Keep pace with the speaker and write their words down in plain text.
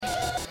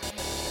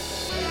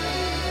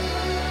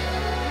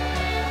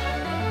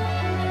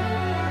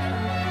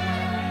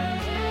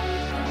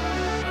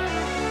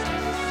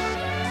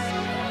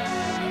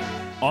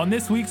On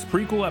this week's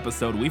prequel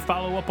episode, we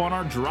follow up on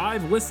our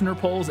Drive listener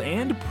polls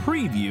and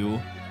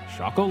preview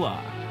Chocolat.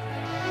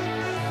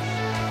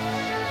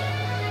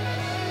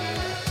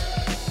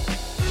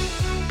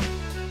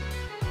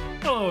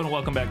 Hello and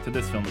welcome back to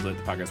This Film Is Lit,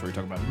 the podcast where we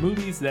talk about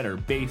movies that are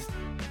based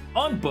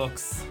on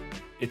books.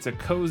 It's a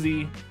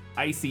cozy,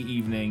 icy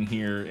evening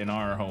here in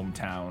our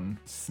hometown,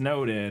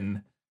 snowed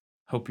in.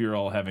 Hope you're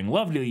all having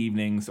lovely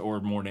evenings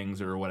or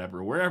mornings or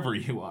whatever, wherever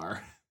you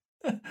are.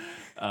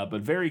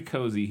 But very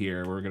cozy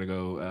here. We're gonna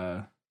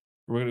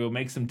go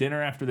make some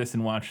dinner after this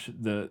and watch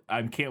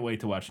I can't wait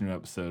to watch a new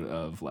episode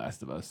of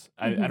Last of Us.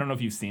 I don't know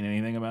if you've seen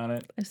anything about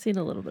it. I've seen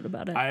a little bit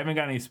about it. I haven't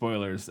got any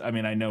spoilers. I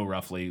mean, I know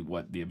roughly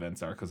what the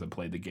events are because I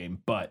played the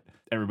game, but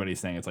everybody's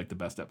saying it's like the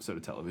best episode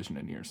of television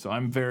in years. So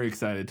I'm very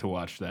excited to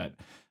watch that.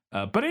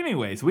 But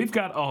anyways, we've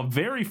got a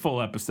very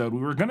full episode. We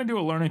were going to do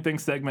a Learning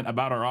Things segment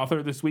about our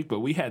author this week,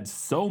 but we had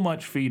so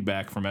much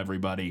feedback from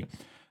everybody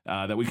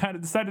that we kind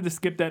of decided to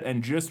skip that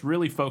and just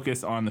really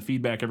focus on the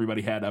feedback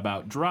everybody had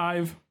about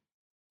Drive,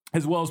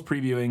 as well as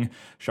previewing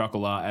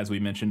Chocolat, as we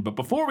mentioned. But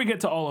before we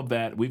get to all of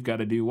that, we've got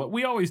to do what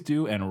we always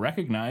do and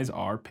recognize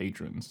our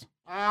patrons.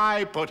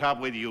 I put up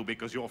with you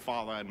because your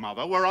father and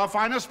mother were our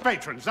finest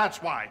patrons,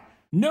 that's why.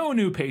 No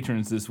new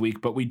patrons this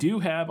week, but we do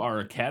have our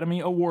Academy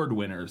Award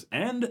winners,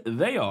 and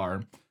they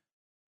are: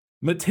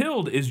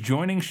 Matilde is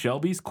joining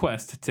Shelby's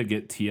quest to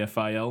get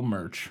TFIL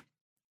merch.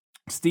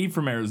 Steve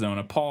from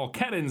Arizona, Paul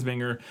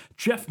Kettensminger,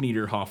 Jeff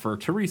Niederhofer,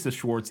 Teresa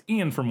Schwartz,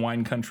 Ian from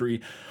Wine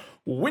Country,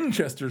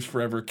 Winchester's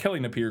Forever,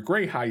 Kelly Napier,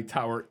 Gray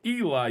Hightower,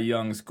 Eli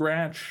Young,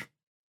 Scratch,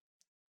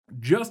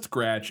 Just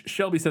Scratch,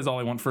 Shelby says all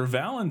I want for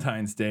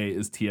Valentine's Day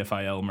is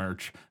TFIL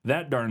merch,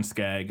 That Darn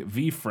Skag,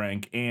 V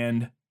Frank,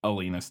 and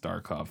Alina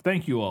Starkov.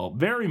 Thank you all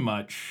very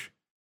much.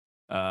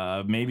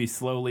 Maybe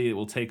slowly it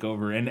will take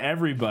over and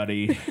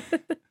everybody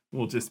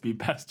will just be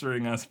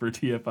pestering us for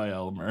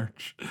TFIL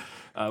merch.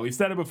 We've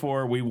said it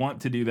before. We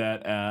want to do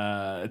that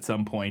at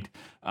some point,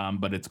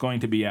 but it's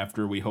going to be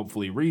after we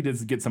hopefully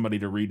get somebody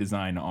to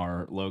redesign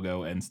our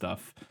logo and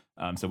stuff.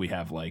 So we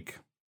have like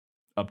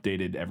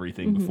updated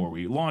everything before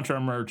we launch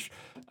our merch.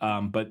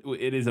 But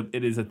it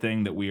is a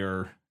thing that we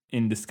are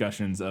in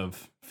discussions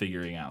of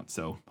figuring out.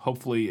 So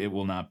hopefully it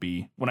will not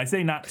be, when I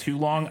say not too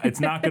long,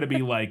 it's not going to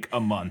be like a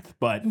month,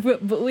 but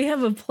we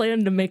have a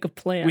plan to make a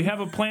plan. We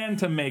have a plan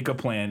to make a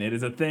plan. It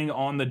is a thing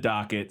on the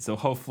docket. So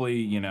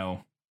hopefully,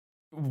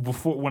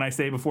 when I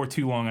say before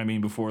too long, I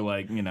mean before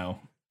like,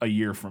 a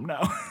year from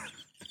now.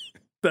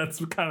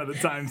 That's kind of the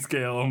time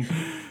scale.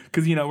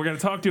 Because, we're going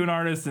to talk to an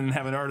artist and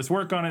have an artist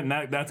work on it. And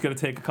that's going to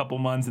take a couple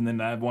months. And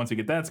then once we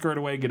get that squared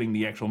away, getting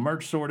the actual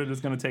merch sorted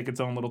is going to take its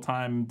own little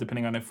time,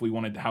 depending on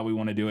how we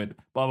want to do it.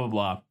 Blah, blah,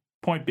 blah.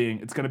 Point being,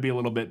 it's going to be a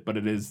little bit, but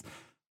it is,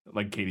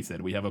 like Katie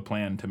said, we have a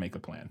plan to make a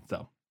plan.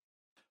 So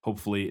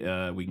hopefully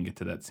we can get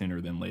to that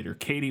sooner than later.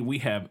 Katie, we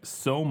have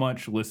so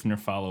much listener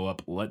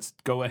follow-up. Let's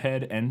go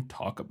ahead and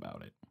talk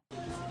about it.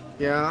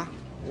 Yeah,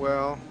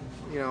 well,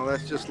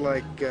 that's just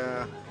like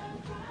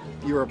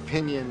your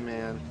opinion,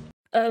 man.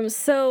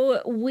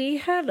 So we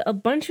had a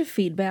bunch of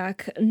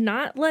feedback,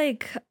 not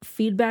like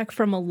feedback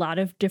from a lot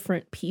of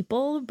different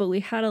people, but we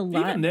had a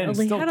lot.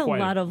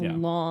 Of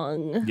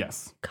long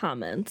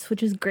comments,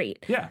 which is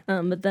great. Yeah.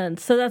 But then,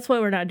 so that's why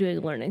we're not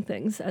doing Learning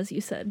Things, as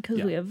you said,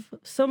 because we have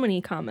so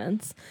many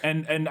comments.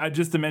 And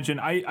just to mention,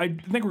 I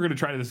think we're going to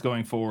try this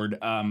going forward.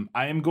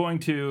 I am going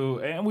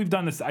to, and we've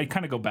done this. I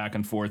kind of go back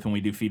and forth when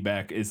we do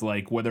feedback. Is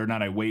like whether or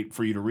not I wait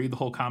for you to read the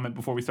whole comment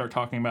before we start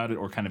talking about it,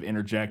 or kind of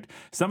interject.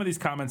 Some of these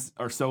comments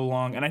are so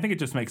long. And I think it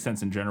just makes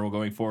sense in general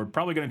going forward.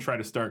 Probably going to try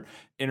to start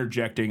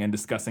interjecting and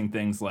discussing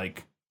things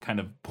like kind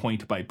of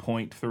point by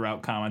point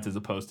throughout comments, as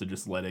opposed to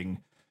just letting,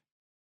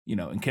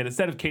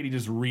 instead of Katie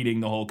just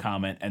reading the whole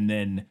comment and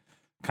then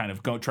kind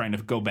of trying to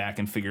go back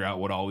and figure out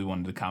what all we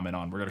wanted to comment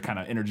on. We're going to kind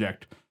of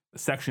interject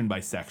section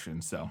by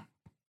section. So,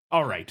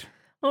 all right.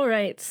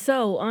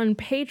 So on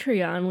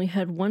Patreon, we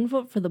had 1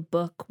 vote for the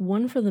book,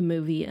 1 for the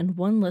movie, and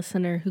 1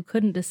 listener who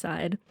couldn't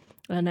decide.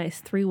 A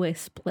nice 3-way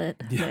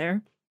split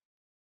there.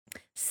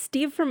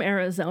 Steve from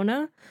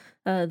Arizona,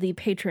 the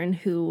patron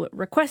who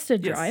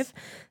requested Drive,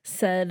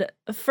 said,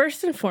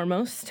 first and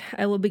foremost,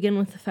 I will begin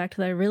with the fact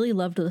that I really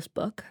loved this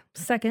book.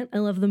 Second, I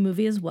love the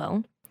movie as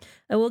well.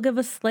 I will give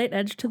a slight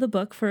edge to the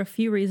book for a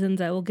few reasons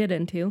I will get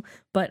into,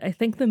 but I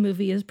think the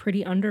movie is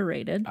pretty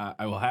underrated.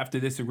 I will have to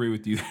disagree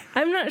with you.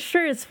 I'm not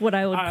sure it's what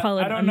I would call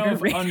it. I don't know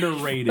if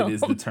underrated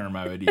is the term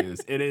I would use.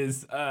 It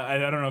is, I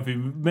don't know if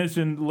you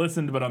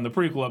listened, but on the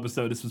prequel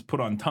episode, this was put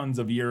on tons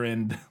of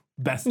year-end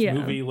best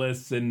movie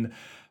lists, and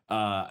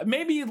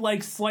maybe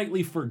like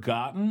slightly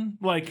forgotten.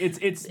 Like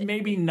it's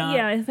maybe not.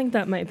 Yeah, I think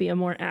that might be a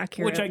more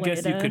accurate. Which I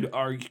guess you could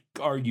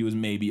argue is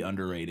maybe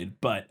underrated,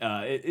 but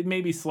it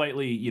may be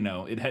slightly.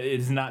 It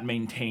has not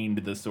maintained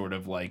the sort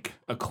of like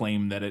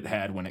acclaim that it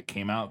had when it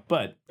came out.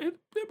 But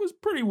was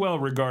pretty well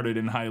regarded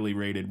and highly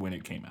rated when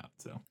it came out.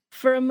 So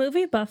For a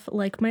movie buff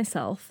like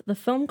myself, the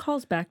film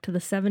calls back to the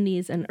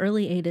 70s and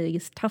early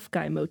 80s tough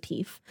guy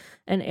motif,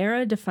 an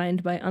era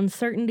defined by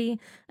uncertainty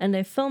and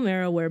a film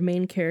era where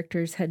main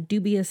characters had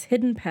dubious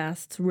hidden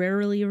pasts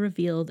rarely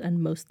revealed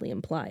and mostly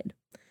implied.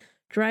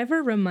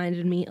 Driver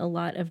reminded me a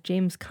lot of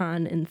James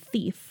Caan in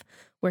Thief,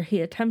 where he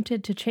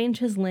attempted to change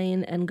his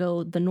lane and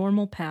go the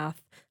normal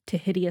path to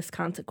hideous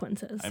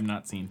consequences. I've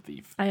not seen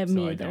Thief. I have so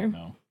neither. I don't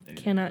know.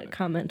 Cannot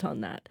comment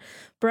on that.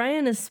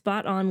 Brian is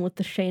spot on with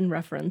the Shane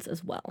reference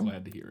as well.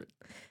 Glad to hear it.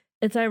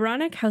 It's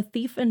ironic how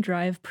Thief and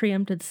Drive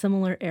preempted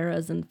similar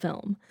eras in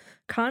film.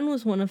 Caan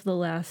was one of the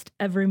last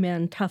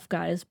everyman tough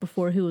guys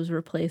before he was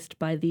replaced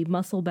by the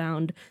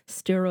muscle-bound,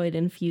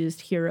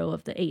 steroid-infused hero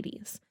of the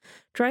 80s.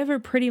 Driver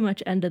pretty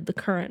much ended the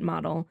current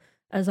model,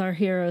 as our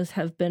heroes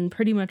have been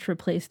pretty much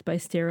replaced by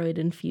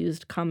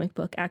steroid-infused comic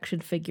book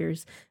action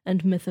figures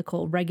and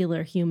mythical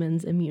regular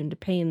humans immune to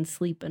pain,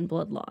 sleep, and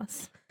blood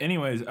loss.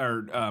 Anyways,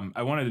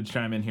 I wanted to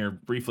chime in here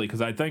briefly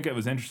because I think it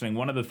was interesting.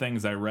 One of the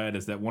things I read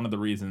is that one of the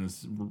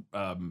reasons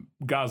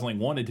Gosling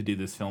wanted to do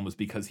this film was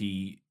because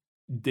he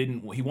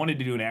wanted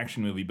to do an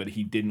action movie, but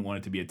he didn't want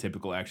it to be a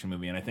typical action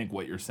movie. And I think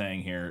what you're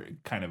saying here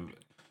kind of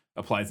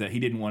applies that he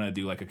didn't want to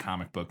do like a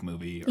comic book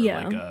movie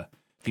or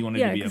he wanted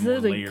to be a more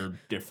layered,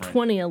 different.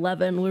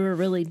 2011, we were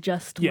really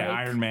just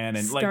Iron Man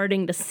and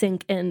starting to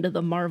sink into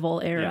the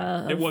Marvel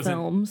era of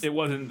films. It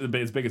wasn't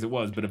as big as it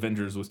was, but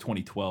Avengers was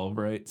 2012,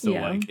 right? So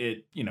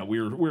we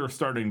were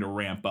starting to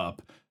ramp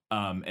up,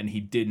 and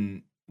he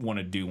didn't want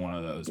to do one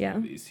of those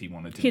movies. He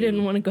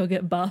didn't want to go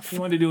get buff. He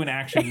wanted to do an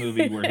action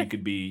movie where he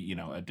could be,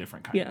 a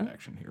different kind of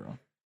action hero.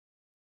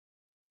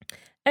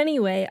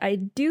 Anyway, I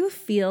do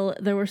feel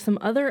there were some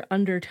other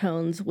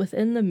undertones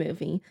within the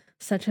movie,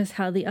 such as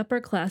how the upper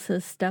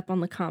classes step on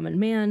the common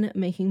man,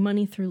 making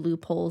money through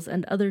loopholes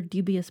and other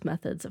dubious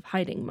methods of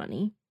hiding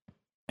money.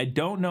 I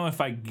don't know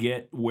if I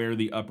get where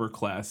the upper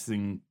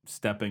classing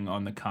stepping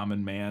on the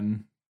common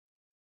man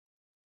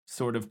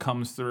sort of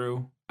comes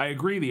through. I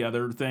agree the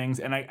other things,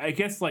 and I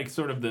guess like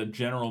sort of the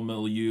general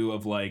milieu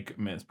of like,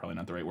 it's probably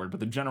not the right word, but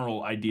the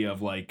general idea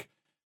of like,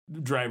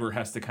 Driver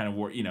has to kind of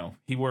work,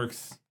 he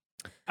works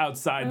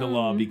outside the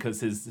law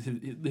because his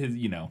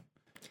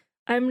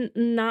I'm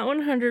not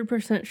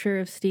 100% sure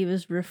if Steve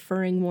is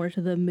referring more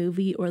to the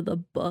movie or the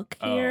book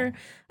here.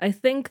 I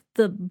think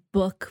the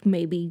book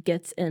maybe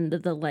gets into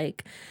the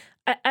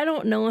I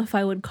don't know if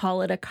I would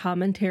call it a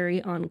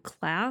commentary on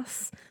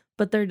class,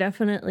 but there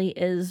definitely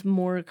is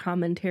more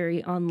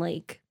commentary on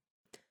like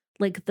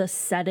the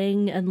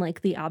setting and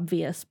like the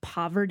obvious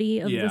poverty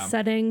of the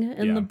setting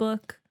in the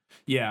book.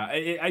 Yeah,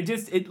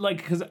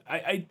 because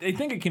I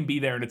think it can be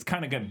there, and it's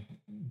kind of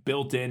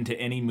built into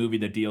any movie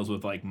that deals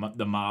with like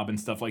the mob and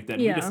stuff like that.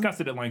 Yeah. We discussed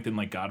it at length in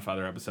like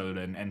Godfather episode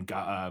and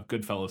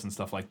Goodfellas and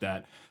stuff like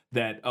that.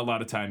 That a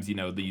lot of times,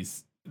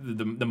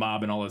 the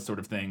mob and all those sort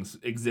of things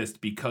exist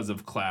because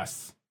of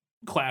class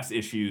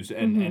issues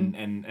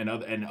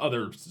and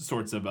other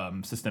sorts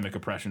of systemic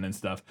oppression and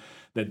stuff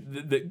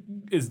that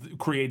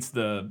creates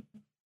the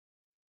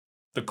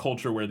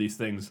culture where these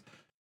things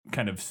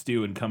kind of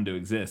stew and come to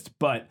exist.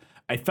 But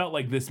I felt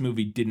like this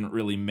movie didn't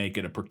really make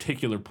it a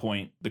particular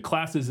point. The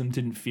classism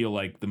didn't feel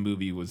like the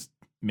movie was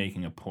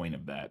making a point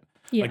of that.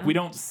 Yeah. Like we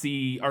don't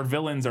see our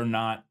villains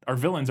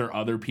are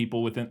other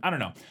people within. I don't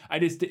know.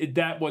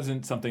 That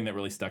wasn't something that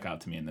really stuck out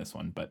to me in this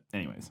one. But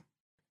anyways.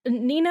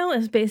 Nino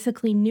is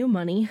basically new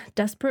money,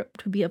 desperate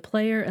to be a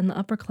player in the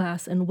upper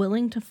class and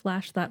willing to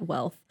flash that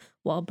wealth,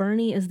 while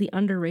Bernie is the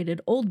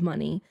underrated old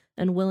money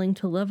and willing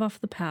to live off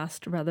the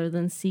past rather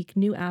than seek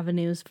new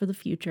avenues for the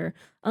future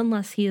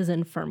unless he is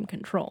in firm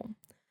control.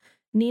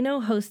 Nino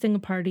hosting a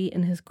party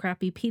in his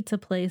crappy pizza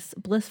place,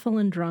 blissful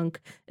and drunk,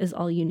 is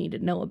all you need to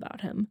know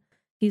about him.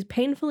 He's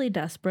painfully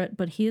desperate,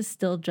 but he is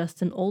still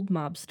just an old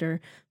mobster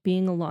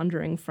being a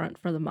laundering front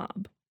for the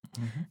mob.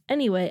 Mm-hmm.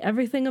 Anyway,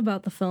 everything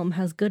about the film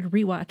has good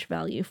rewatch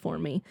value for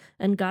me,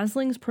 and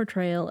Gosling's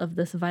portrayal of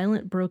this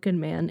violent, broken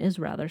man is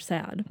rather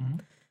sad. Mm-hmm.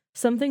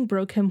 Something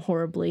broke him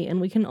horribly,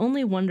 and we can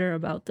only wonder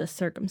about this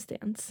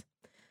circumstance.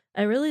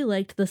 I really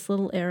liked this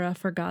little era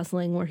for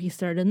Gosling where he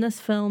starred in this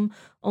film,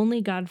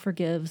 Only God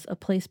Forgives, A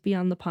Place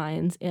Beyond the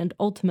Pines, and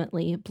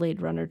ultimately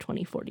Blade Runner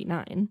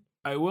 2049.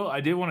 I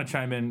did want to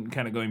chime in,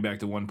 kind of going back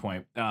to one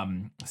point.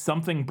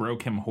 Something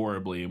broke him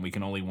horribly, and we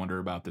can only wonder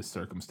about this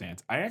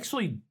circumstance. I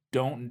actually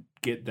don't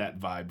get that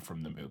vibe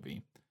from the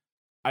movie.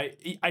 I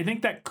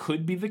think that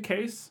could be the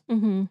case.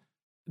 Mm-hmm.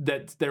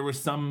 That there was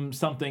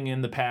something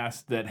in the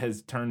past that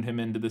has turned him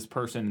into this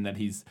person, and that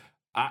he's.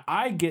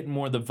 I get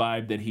more the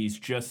vibe that he's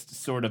just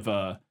sort of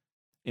an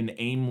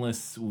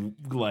aimless,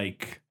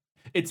 like.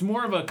 It's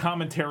more of a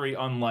commentary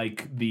on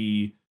like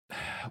the.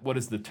 What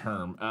is the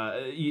term?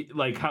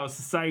 Like how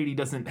society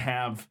doesn't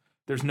have.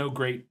 There's no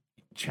great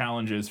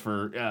challenges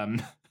for.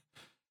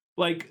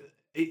 Like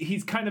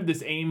he's kind of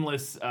this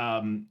aimless.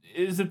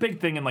 It's a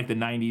big thing in like the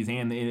 90s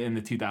and in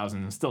the 2000s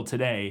and still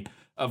today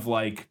of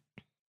like.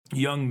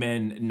 young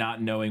men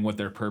not knowing what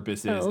their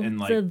purpose is, and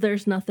like so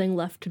there's nothing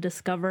left to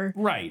discover,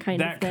 right,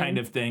 kind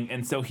of thing.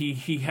 And so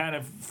he kind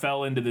of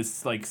fell into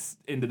this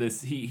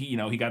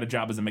he got a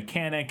job as a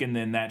mechanic, and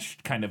then that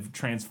kind of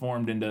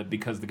transformed into,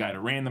 because the guy that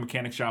ran the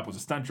mechanic shop was a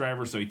stunt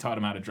driver, so he taught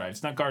him how to drive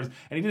stunt cars,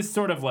 and he just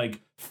sort of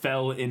like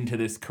fell into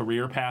this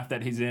career path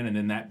that he's in, and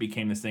then that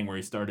became this thing where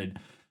he started,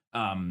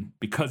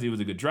 because he was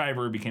a good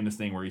driver, became this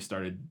thing where he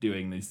started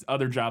doing these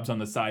other jobs on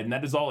the side, and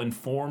that is all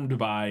informed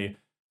by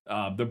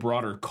the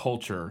broader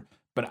culture.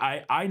 But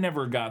I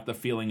never got the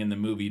feeling in the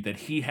movie that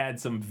he had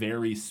some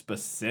very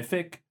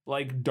specific,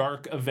 like,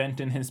 dark event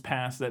in his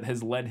past that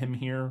has led him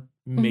here.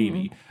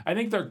 Maybe. Mm-hmm. I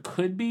think there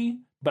could be,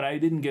 but I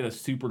didn't get a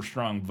super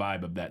strong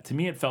vibe of that. To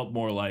me, it felt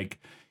more like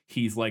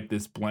he's like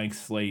this blank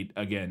slate,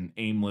 again,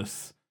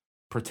 aimless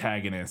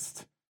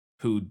protagonist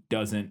who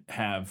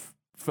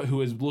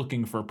is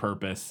looking for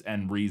purpose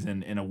and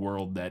reason in a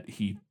world that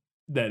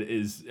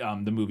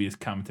the movie is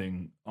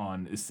commenting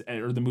on,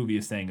 or the movie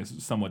is saying is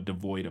somewhat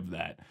devoid of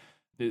that.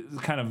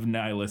 It's kind of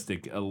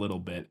nihilistic a little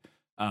bit.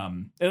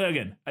 And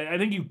again, I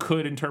think you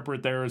could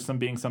interpret there as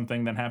being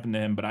something that happened to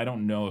him, but I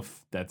don't know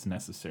if that's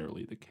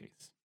necessarily the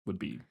case.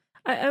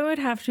 I would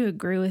have to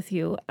agree with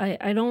you.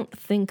 I don't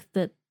think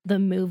that the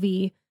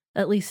movie,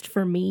 at least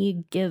for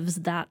me, gives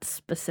that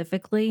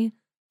specifically,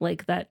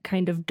 like that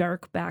kind of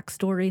dark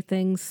backstory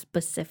thing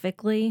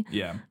specifically.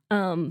 Yeah.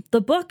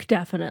 The book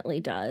definitely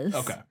does.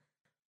 Okay.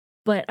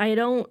 But I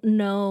don't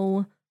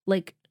know,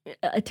 like,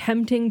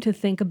 attempting to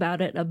think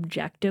about it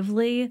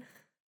objectively,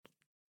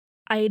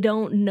 I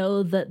don't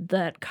know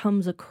that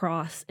comes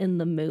across in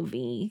the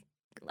movie.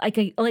 Like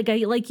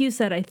you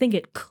said, I think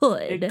it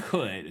could. It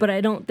could. But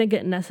I don't think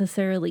it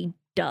necessarily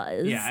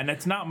does. Yeah, and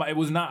it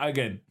was not,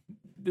 again,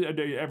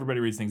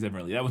 everybody reads things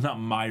differently. That was not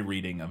my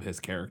reading of his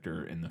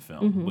character in the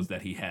film, was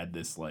that he had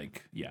this,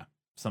 like,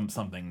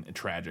 something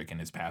tragic in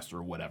his past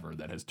or whatever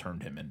that has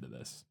turned him into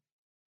this.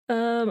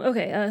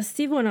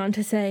 Steve went on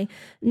to say,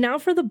 now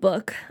for the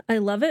book. I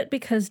love it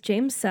because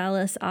James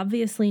Salas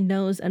obviously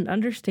knows and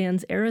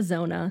understands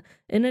Arizona,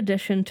 in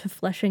addition to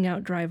fleshing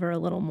out Driver a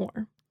little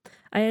more.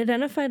 I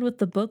identified with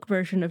the book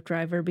version of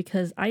Driver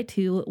because I,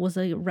 too, was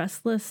a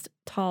restless,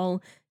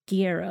 tall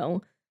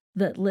guerrero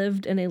that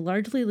lived in a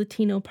largely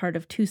Latino part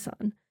of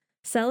Tucson.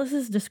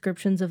 Salas's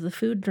descriptions of the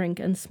food, drink,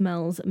 and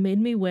smells made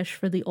me wish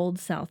for the old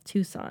South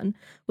Tucson,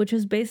 which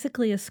is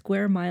basically a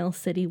square-mile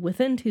city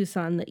within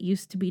Tucson that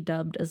used to be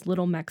dubbed as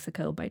Little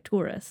Mexico by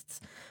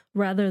tourists,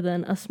 rather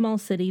than a small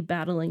city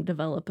battling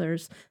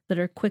developers that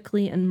are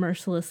quickly and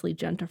mercilessly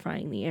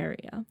gentrifying the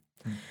area.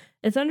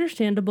 It's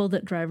understandable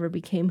that Driver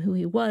became who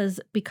he was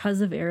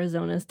because of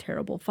Arizona's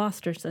terrible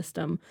foster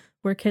system,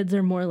 where kids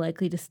are more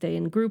likely to stay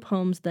in group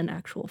homes than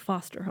actual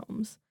foster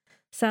homes.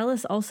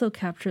 Salas also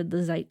captured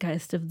the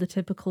zeitgeist of the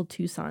typical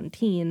Tucson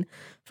teen,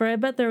 for I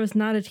bet there was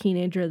not a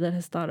teenager that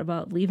has thought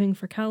about leaving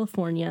for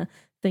California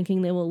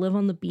thinking they will live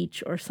on the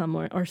beach or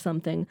somewhere or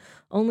something,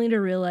 only to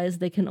realize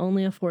they can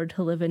only afford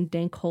to live in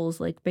dank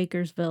holes like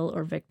Bakersfield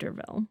or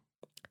Victorville.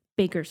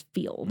 Because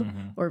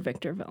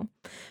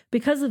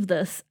of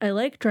this, I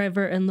like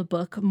Driver and the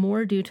book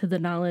more due to the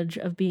knowledge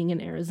of being an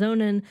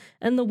Arizonan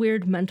and the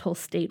weird mental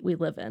state we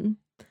live in.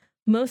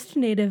 Most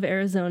native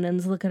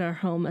Arizonans look at our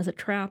home as a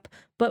trap,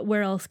 but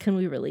where else can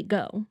we really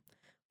go?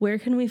 Where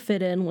can we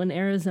fit in when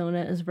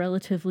Arizona is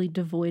relatively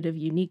devoid of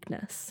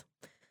uniqueness?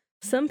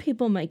 Some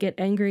people might get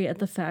angry at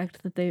the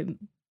fact that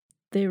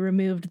they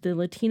removed the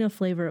Latino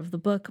flavor of the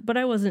book, but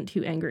I wasn't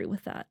too angry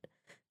with that.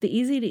 The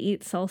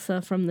easy-to-eat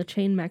salsa from the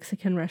chain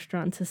Mexican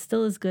restaurants is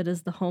still as good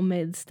as the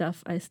homemade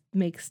stuff I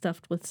make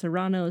stuffed with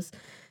serranos,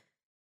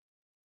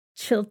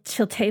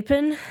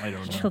 chiltepin? I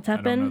don't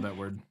know that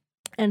word.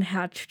 And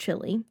hatch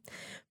chili.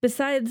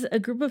 Besides, a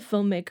group of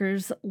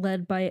filmmakers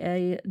led by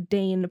a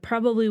Dane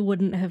probably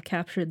wouldn't have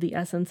captured the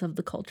essence of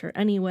the culture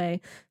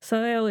anyway,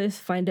 so I always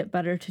find it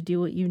better to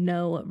do what you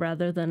know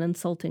rather than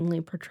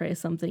insultingly portray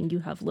something you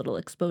have little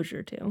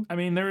exposure to. I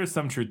mean, there is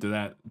some truth to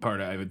that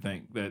part, I would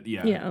think. That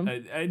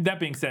that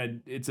being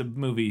said, it's a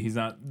movie.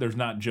 There's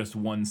not just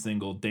one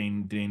single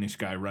Danish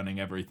guy running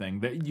everything.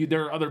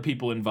 There are other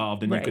people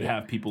involved, and you could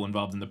have people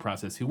involved in the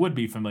process who would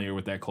be familiar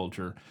with that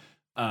culture.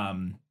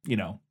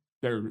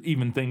 There are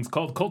even things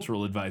called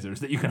cultural advisors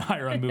that you can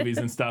hire on movies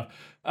and stuff.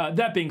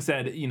 That being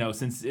said,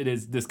 since it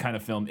is this kind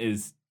of film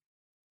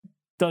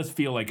does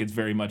feel like it's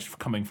very much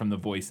coming from the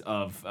voice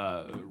of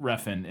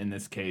Refn in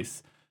this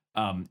case,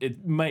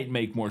 it might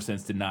make more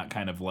sense to not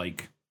kind of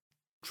like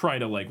try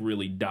to like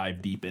really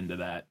dive deep into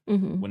that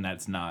when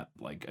that's not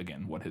like,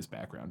 again, what his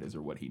background is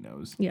or what he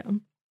knows. Yeah.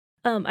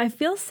 I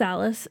feel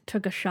Salas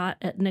took a shot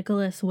at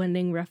Nicholas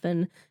Winding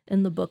Refn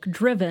in the book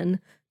Driven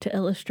to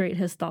illustrate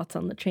his thoughts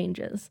on the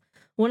changes.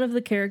 One of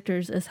the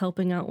characters is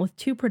helping out with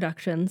 2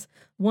 productions,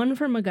 one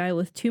from a guy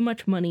with too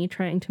much money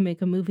trying to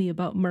make a movie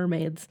about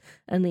mermaids,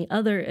 and the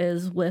other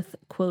is with,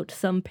 quote,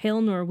 some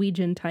pale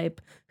Norwegian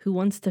type who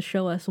wants to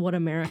show us what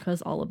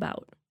America's all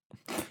about.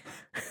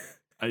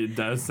 It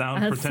does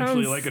sound That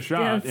potentially sounds- like a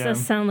shot. Yeah, it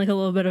does sound like a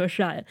little bit of a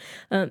shot.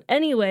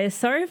 Anyway,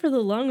 sorry for the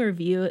long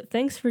review.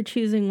 Thanks for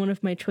choosing one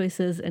of my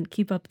choices, and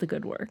keep up the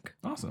good work.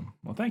 Awesome.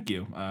 Well, thank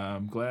you.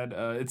 I'm glad.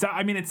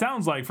 It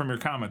sounds like from your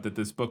comment that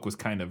this book was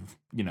kind of,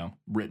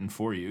 written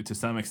for you to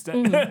some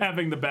extent,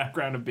 having the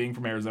background of being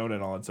from Arizona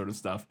and all that sort of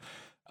stuff.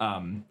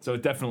 So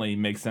it definitely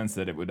makes sense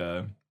that it would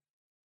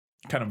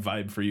kind of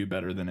vibe for you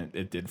better than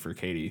it did for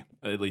Katie,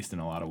 at least in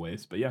a lot of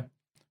ways. But yeah,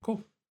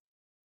 cool.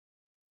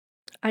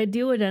 I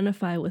do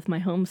identify with my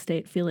home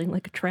state feeling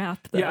like a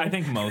trap, though. Yeah, I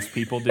think most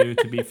people do,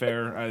 to be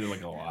fair. A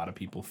lot of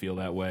people feel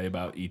that way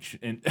about each.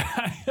 And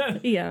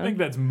Yeah. I think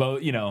that's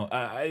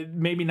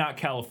maybe not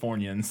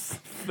Californians.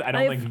 I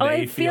don't think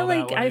they feel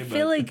that way. I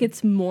feel like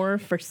it's more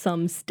for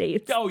some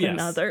states than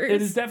others.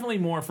 It is definitely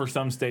more for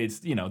some states,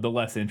 the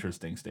less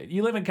interesting state.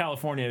 You live in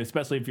California,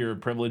 especially if you're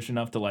privileged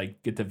enough to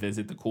get to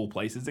visit the cool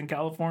places in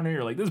California.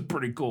 You're like, this is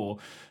pretty cool.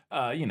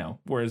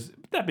 Whereas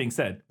that being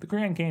said, the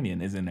Grand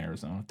Canyon is in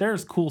Arizona.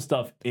 There's cool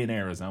stuff in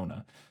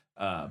Arizona.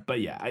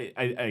 But yeah,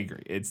 I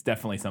agree. It's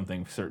definitely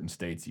something certain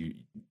states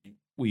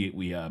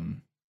we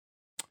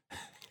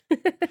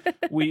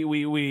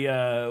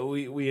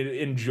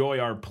enjoy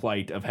our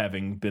plight of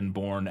having been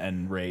born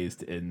and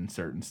raised in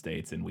certain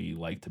states, and we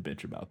like to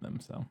bitch about them.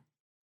 So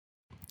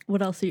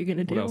what else are you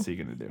gonna do? What else are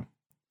you gonna do?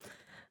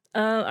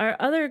 Our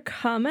other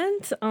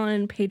comment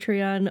on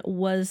Patreon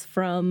was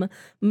from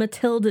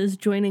Matilda's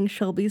joining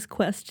Shelby's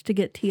quest to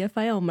get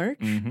TFIL merch.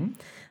 Mm-hmm.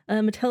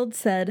 Matilda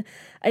said,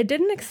 I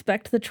didn't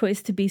expect the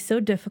choice to be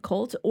so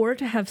difficult or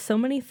to have so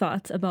many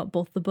thoughts about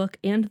both the book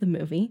and the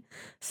movie.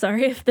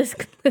 Sorry if this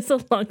is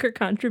a longer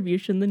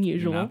contribution than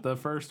usual. Not the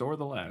first or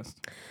the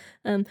last.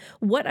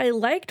 What I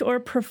liked or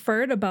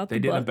preferred about the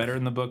book... They did it better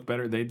in the book.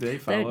 They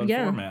followed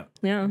format.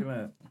 Yeah. Look at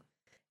that.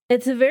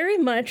 It's very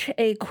much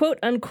a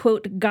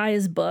quote-unquote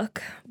guy's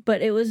book,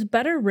 but it was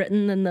better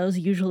written than those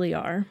usually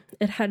are.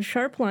 It had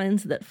sharp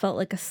lines that felt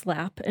like a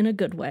slap in a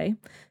good way,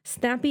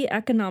 snappy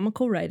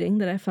economical writing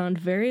that I found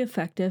very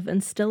effective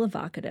and still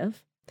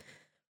evocative.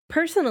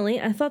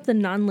 Personally, I thought the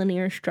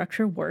nonlinear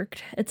structure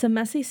worked. It's a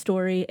messy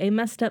story, a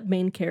messed-up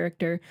main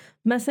character.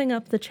 Messing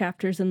up the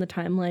chapters in the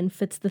timeline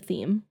fits the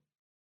theme.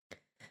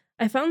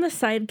 I found the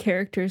side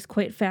characters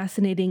quite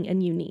fascinating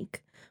and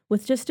unique.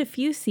 With just a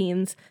few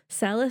scenes,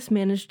 Salas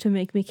managed to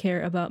make me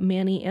care about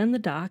Manny and the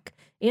doc,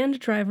 and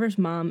Driver's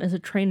mom as a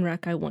train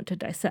wreck I want to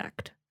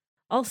dissect.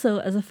 Also,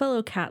 as a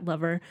fellow cat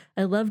lover,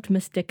 I loved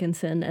Miss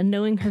Dickinson, and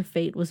knowing her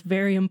fate was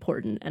very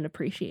important and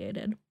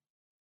appreciated.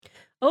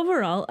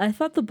 Overall, I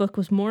thought the book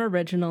was more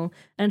original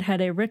and had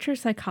a richer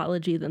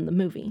psychology than the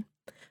movie.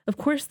 Of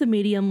course, the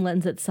medium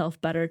lends itself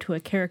better to a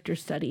character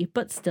study,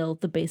 but still,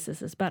 the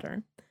basis is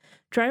better.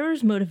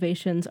 Driver's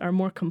motivations are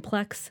more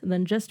complex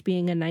than just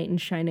being a knight in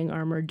shining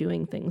armor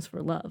doing things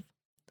for love.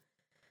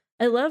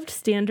 I loved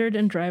Standard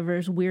and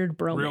Driver's weird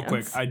bromance. Real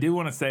quick, I do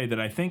want to say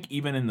that I think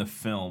even in the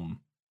film,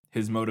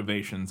 his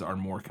motivations are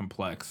more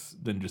complex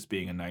than just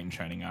being a knight in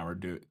shining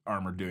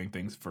armor doing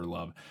things for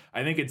love.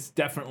 I think it's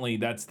definitely,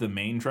 that's the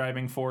main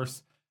driving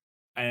force.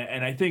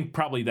 And I think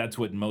probably that's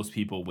what most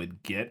people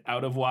would get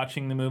out of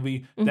watching the movie.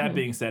 Mm-hmm. That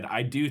being said,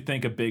 I do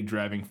think a big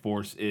driving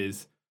force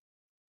is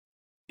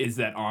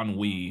that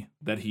ennui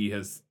that he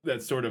has,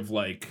 that sort of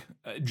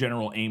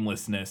general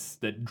aimlessness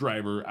that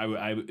Driver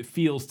I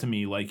feels to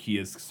me like he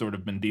has sort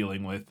of been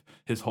dealing with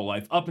his whole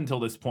life up until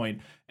this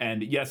point.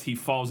 And yes, he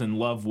falls in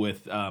love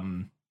with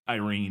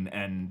Irene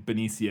and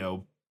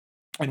Benicio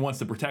and wants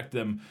to protect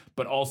them,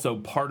 but also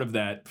part of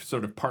that,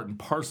 sort of part and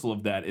parcel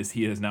of that, is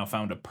he has now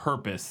found a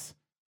purpose.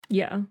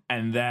 Yeah.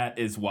 And that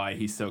is why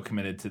he's so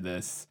committed to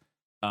this,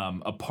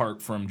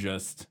 apart from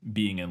just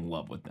being in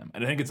love with them.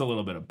 And I think it's a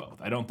little bit of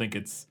both. I don't think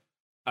it's,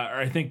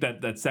 I think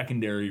that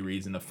secondary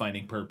reason of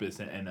finding purpose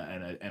and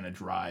a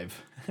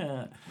drive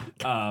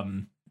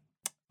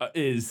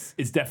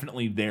is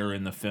definitely there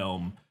in the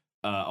film,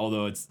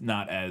 although it's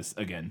not as,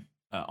 again,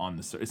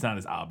 it's not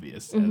as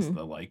obvious as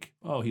the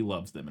he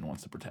loves them and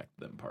wants to protect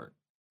them part.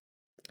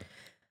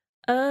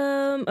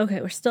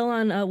 Okay, we're still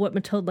on what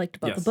Matilda liked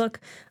about the book.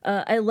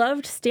 I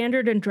loved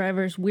Standard and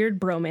Driver's weird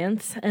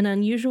bromance, an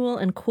unusual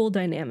and cool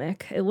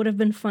dynamic. It would have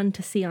been fun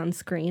to see on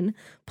screen.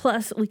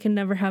 Plus, we can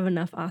never have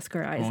enough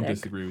Oscar Isaac. I won't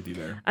disagree with you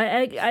there.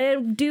 I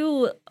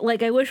do,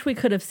 I wish we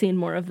could have seen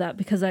more of that,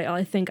 because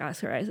I think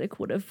Oscar Isaac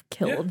would have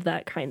killed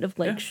that kind of,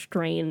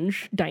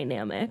 strange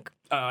dynamic.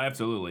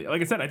 Absolutely.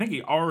 Like I said, I think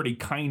he already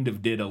kind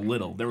of did a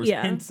little. There was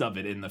hints of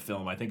it in the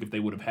film. I think if they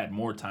would have had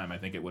more time, I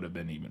think it would have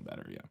been even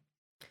better,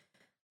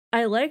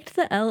 I liked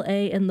the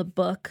LA in the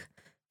book.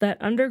 That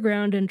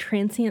underground and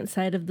transient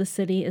side of the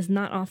city is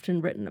not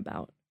often written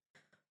about.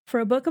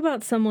 For a book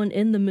about someone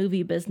in the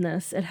movie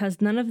business, it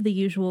has none of the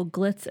usual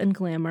glitz and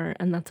glamour,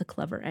 and that's a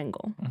clever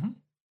angle.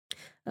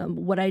 Mm-hmm.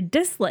 What I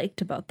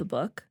disliked about the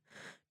book,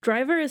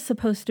 Driver is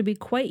supposed to be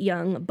quite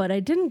young, but I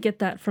didn't get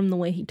that from the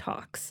way he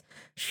talks.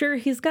 Sure,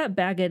 he's got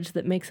baggage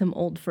that makes him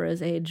old for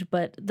his age,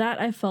 but that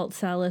I felt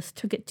Salas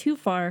took it too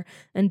far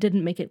and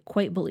didn't make it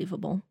quite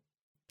believable.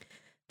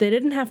 They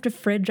didn't have to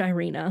fridge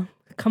Irina.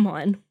 Come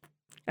on.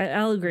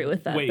 I'll agree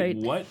with that. Wait,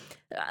 what?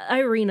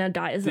 Irina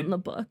dies in the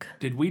book.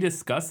 Did we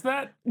discuss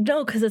that?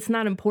 No, because it's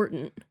not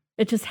important.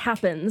 It just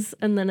happens,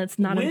 and then it's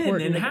not When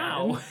important and again.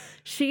 how?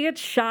 She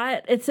gets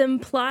shot. It's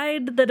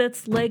implied that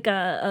it's like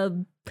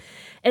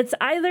it's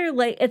either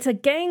like it's a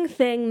gang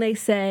thing, they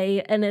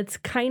say, and it's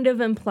kind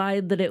of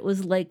implied that it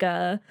was like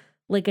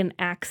an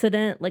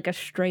accident, like a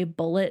stray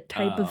bullet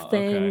type of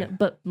thing, okay.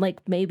 but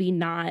like maybe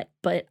not,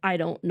 but I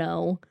don't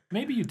know.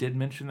 Maybe you did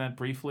mention that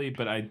briefly,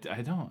 but I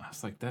don't. I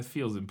was like, that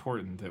feels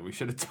important that we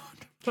should have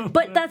talked about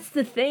But that. that's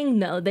the thing,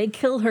 though. They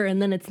kill her,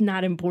 and then it's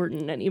not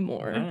important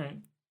anymore. All right.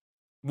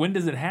 When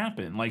does it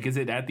happen? Like, is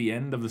it at the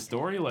end of the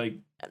story? Like,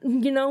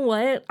 You know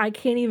what? I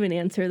can't even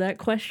answer that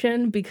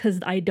question because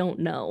I don't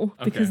know,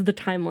 because Okay. the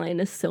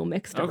timeline is so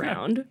mixed Okay.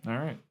 around. all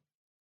right.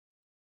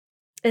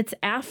 It's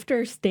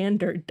after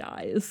Standard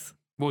dies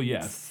Well,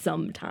 yes.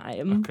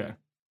 sometime. Okay.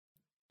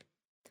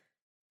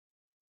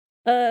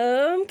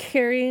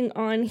 Carrying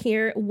on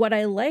here, what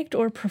I liked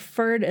or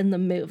preferred in the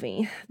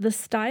movie. The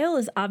style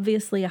is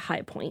obviously a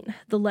high point.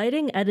 The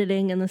lighting,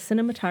 editing, and the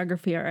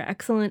cinematography are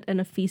excellent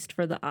and a feast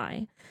for the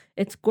eye.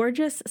 It's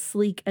gorgeous,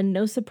 sleek, and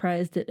no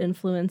surprise it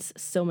influenced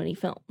so many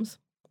films.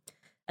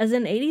 As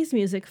an 80s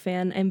music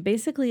fan, I'm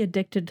basically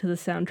addicted to the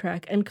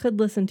soundtrack and could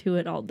listen to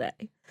it all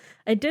day.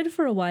 I did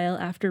for a while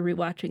after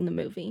rewatching the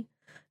movie.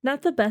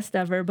 Not the best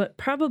ever, but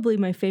probably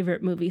my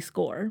favorite movie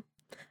score.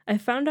 I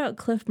found out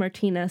Cliff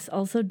Martinez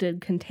also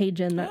did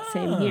Contagion that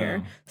same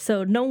year,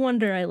 so no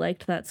wonder I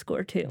liked that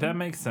score too. That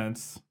makes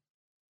sense.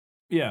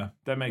 Yeah,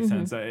 that makes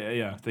sense.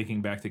 Yeah,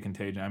 thinking back to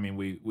Contagion, I mean,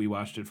 we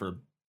watched it for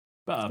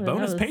a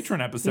bonus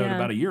patron episode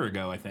about a year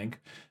ago, I think,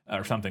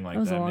 or something like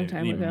that. That was a long maybe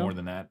time even ago. more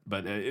than that,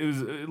 but it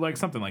was like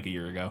something like a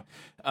year ago.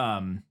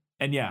 And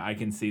yeah, I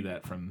can see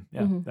that from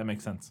that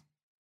makes sense.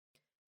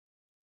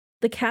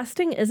 The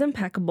casting is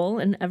impeccable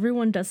and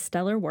everyone does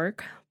stellar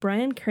work.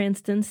 Bryan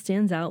Cranston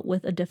stands out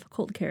with a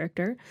difficult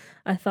character.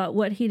 I thought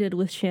what he did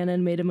with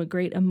Shannon made him a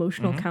great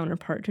emotional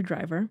counterpart to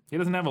Driver. He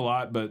doesn't have a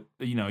lot, but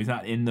he's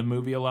not in the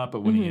movie a lot.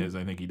 But when he is,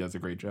 I think he does a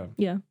great job.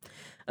 Yeah.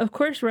 Of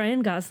course,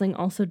 Ryan Gosling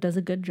also does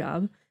a good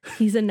job.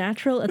 He's a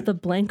natural at the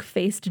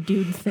blank-faced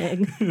dude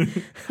thing,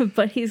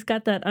 but he's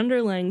got that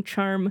underlying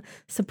charm,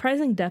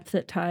 surprising depth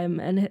at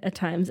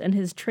times, and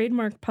his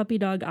trademark puppy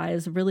dog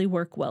eyes really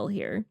work well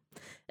here.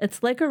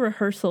 It's like a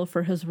rehearsal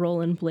for his role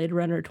in Blade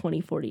Runner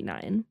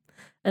 2049.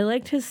 I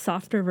liked his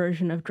softer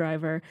version of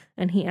Driver,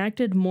 and he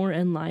acted more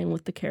in line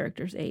with the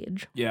character's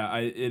age. Yeah,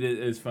 it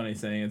is funny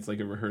saying it's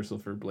like a rehearsal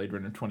for Blade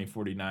Runner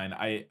 2049.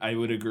 I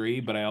would agree,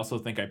 but I also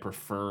think I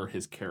prefer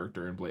his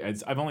character in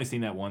Blade. I've only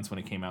seen that once when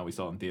it came out. We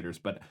saw it in theaters,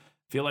 but I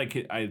feel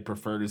like I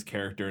preferred his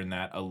character in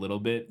that a little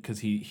bit because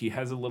he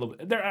has a little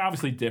bit. They're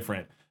obviously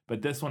different,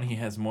 but this one he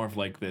has more of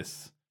like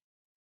this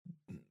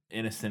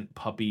innocent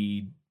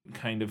puppy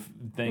kind of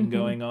thing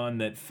going on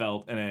that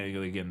felt, and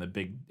again the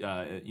big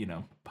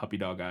puppy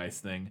dog eyes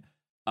thing,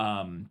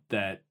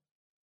 that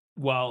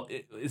while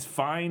it is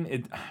fine,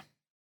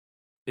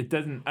 it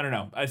doesn't, I don't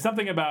know,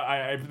 something about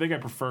I think I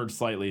preferred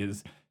slightly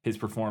his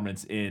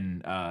performance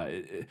in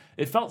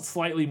it felt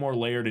slightly more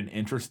layered and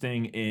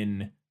interesting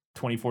in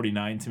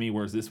 2049 to me,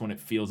 whereas this one it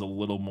feels a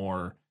little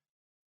more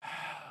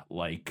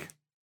like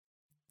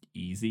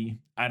easy.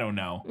 I don't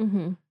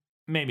know.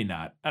 Maybe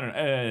not. I don't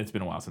know. It's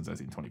been a while since I've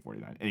seen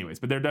 2049. Anyways,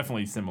 but they're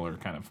definitely similar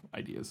kind of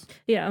ideas.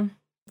 Yeah,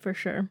 for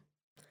sure.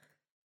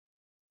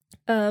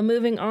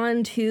 Moving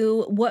on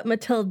to what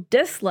Matilde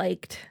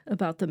disliked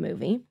about the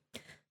movie.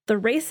 The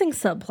racing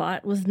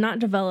subplot was not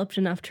developed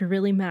enough to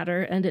really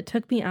matter, and it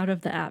took me out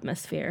of the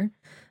atmosphere.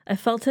 I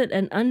felt it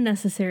an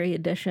unnecessary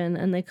addition,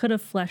 and they could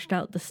have fleshed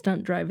out the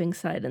stunt driving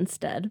side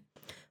instead.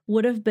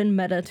 Would have been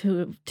meta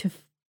too to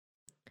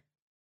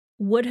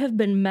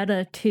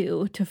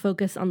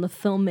focus on the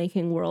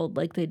filmmaking world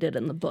like they did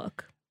in the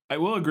book. I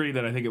will agree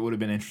that I think it would have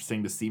been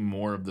interesting to see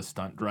more of the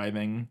stunt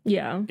driving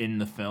in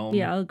the film.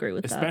 Yeah, I'll agree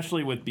with that.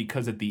 Especially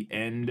because at the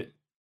end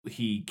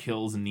he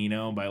kills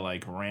Nino by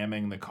like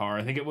ramming the car.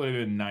 I think it would have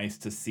been nice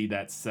to see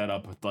that set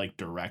up like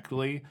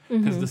directly,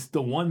 because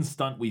the one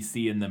stunt we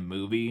see in the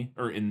movie,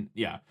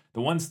 the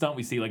one stunt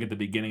we see like at the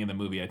beginning of the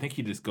movie, I think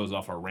he just goes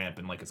off a ramp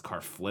and like his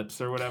car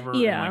flips or whatever,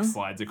 and like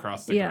slides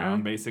across the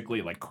ground,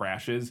 basically like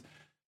crashes.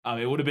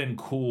 It would have been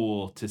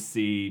cool to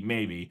see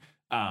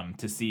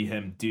to see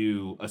him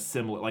do a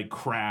similar like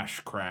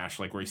crash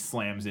like where he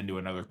slams into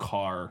another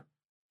car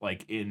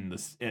like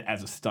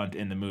as a stunt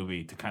in the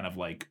movie to kind of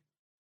like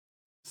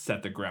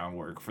set the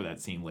groundwork for that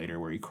scene later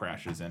where he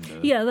crashes into.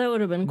 Yeah, that would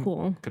have been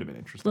cool. Could have been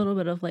interesting. A little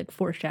bit of like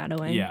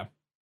foreshadowing. Yeah.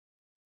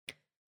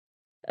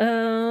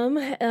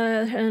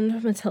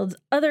 And Matilda's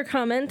other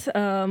comment,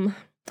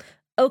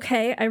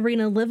 okay,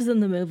 Irina lives in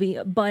the movie,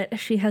 but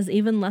she has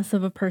even less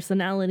of a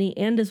personality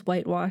and is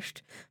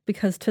whitewashed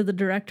because to the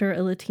director,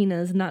 a Latina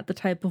is not the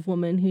type of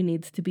woman who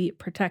needs to be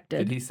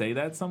protected. Did he say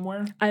that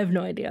somewhere? I have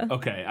no idea.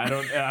 Okay, I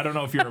don't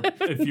know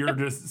if you're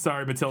just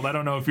sorry, Matilda. I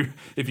don't know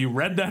if you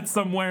read that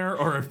somewhere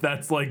or if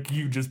that's like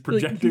you just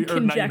projected like, or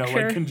not,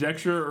 like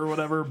conjecture or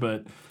whatever.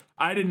 But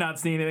I did not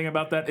see anything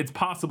about that. It's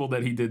possible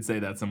that he did say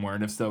that somewhere,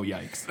 and if so,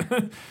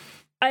 yikes.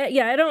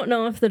 I don't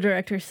know if the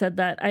director said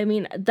that. I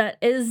mean, that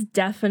is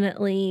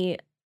definitely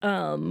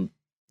like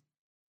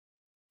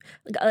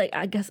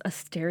I guess a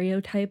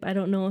stereotype. I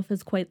don't know if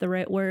it's quite the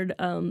right word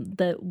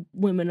that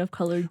women of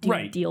color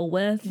deal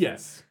with.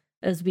 Yes.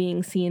 As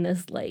being seen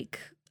as like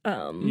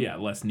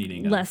less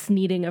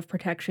needing of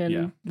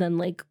protection than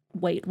like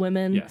white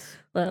women. Yes.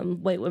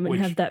 White women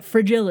have that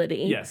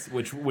fragility. Yes,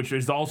 which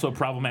is also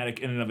problematic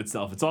in and of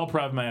itself. It's all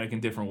problematic in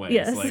different ways.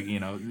 Yes. Like,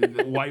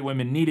 white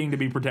women needing to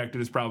be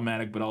protected is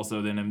problematic, but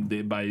also then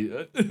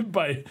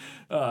by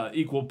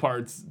equal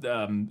parts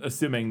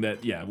assuming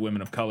that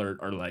women of color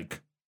are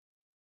like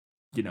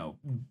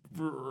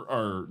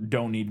or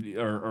don't need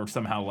or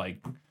somehow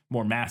like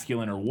more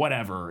masculine or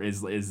whatever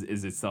is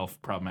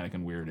itself problematic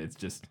and weird. It's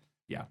just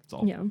it's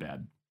all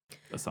bad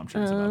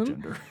assumptions about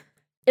gender.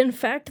 In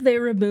fact, they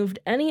removed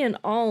any and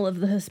all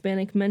of the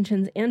Hispanic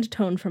mentions and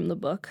tone from the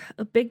book.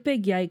 A big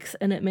yikes,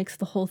 and it makes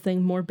the whole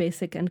thing more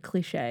basic and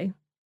cliche.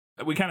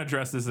 We kind of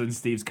addressed this in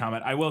Steve's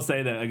comment. I will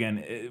say that,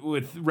 again,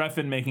 with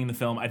Refn making the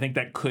film, I think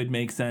that could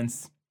make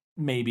sense.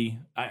 Maybe.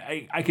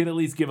 I could at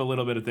least give a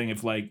little bit of thing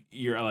if, like,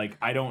 you're like,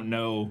 I don't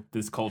know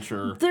this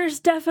culture.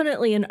 There's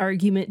definitely an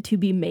argument to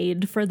be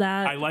made for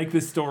that. I like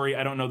this story.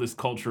 I don't know this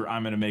culture.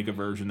 I'm going to make a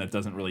version that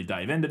doesn't really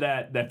dive into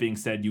that. That being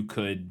said, you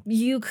could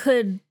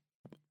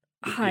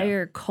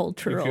hire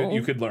cultural.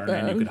 You could learn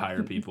and you could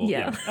hire people.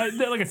 Yeah.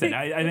 Like I said,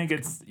 I think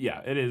it's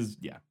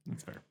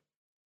that's fair.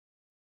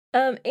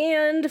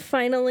 And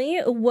finally,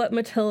 what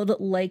Matilda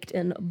liked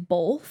in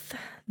both.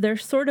 They're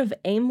sort of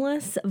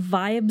aimless,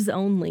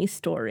 vibes-only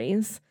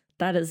stories.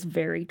 That is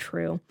very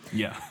true.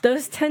 Yeah.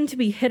 Those tend to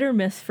be hit or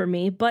miss for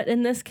me, but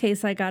in this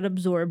case, I got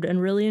absorbed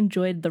and really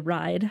enjoyed the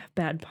ride.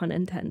 Bad pun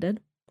intended.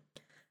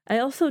 I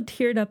also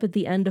teared up at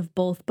the end of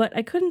both, but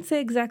I couldn't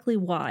say exactly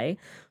why,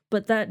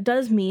 but that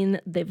does mean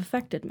they've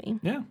affected me.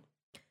 Yeah.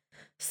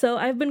 So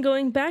I've been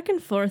going back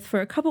and forth for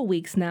a couple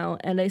weeks now,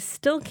 and I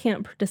still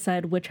can't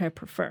decide which I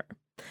prefer.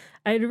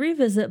 I'd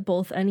revisit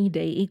both any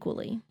day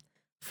equally.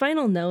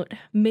 Final note,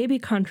 maybe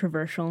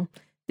controversial.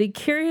 The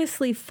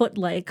curiously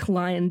foot-like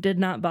line did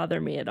not bother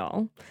me at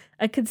all.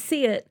 I could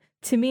see it.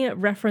 To me, it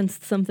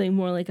referenced something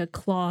more like a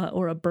claw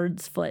or a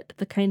bird's foot,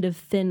 the kind of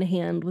thin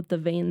hand with the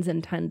veins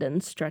and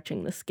tendons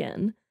stretching the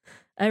skin.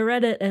 I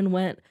read it and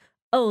went,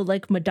 oh,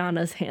 like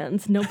Madonna's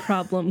hands. No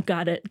problem.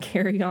 Got it.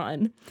 Carry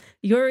on.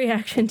 Your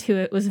reaction to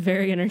it was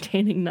very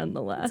entertaining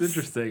nonetheless. It's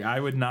interesting. I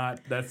would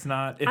not, that's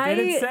not, if it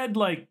had said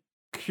like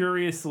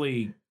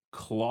curiously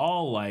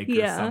claw-like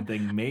or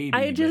something, maybe.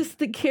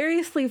 The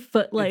curiously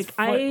foot-like,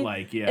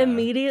 I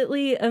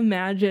immediately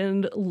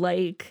imagined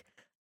like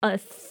a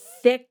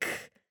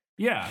thick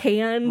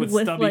hand with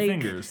stubby like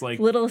fingers, like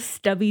little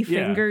stubby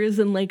fingers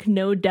and like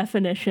no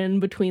definition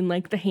between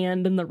like the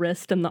hand and the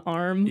wrist and the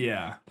arm.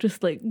 Yeah.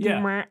 Just like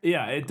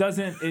it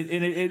doesn't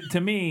it to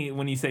me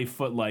when you say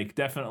foot like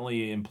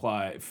definitely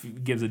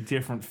gives a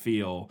different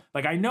feel.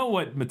 Like I know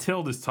what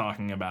Matilda's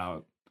talking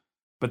about,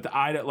 but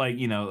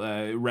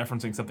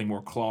referencing something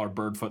more claw or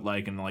bird foot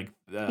like and like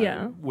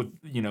with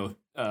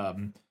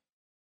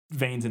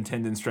veins and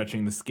tendons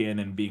stretching the skin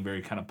and being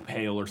very kind of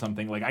pale or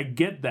something. Like I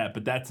get that,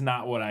 but that's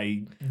not what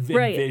I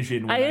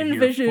envision when I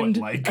envisioned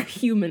hear foot-like. A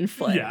human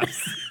foot.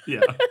 Yes.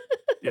 Yeah.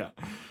 Yeah.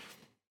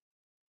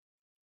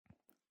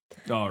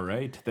 All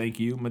right. Thank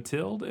you,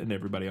 Matilda, and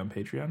everybody on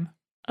Patreon.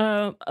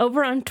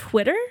 Over on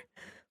Twitter,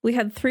 we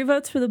had 3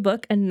 votes for the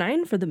book and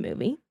 9 for the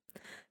movie.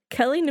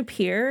 Kelly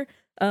Napier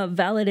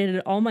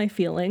validated all my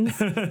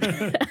feelings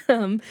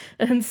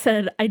and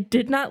said, I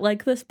did not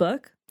like this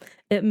book.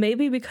 It may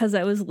be because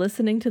I was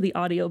listening to the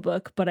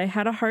audiobook, but I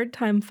had a hard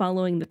time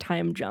following the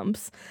time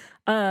jumps.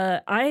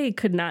 I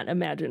could not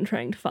imagine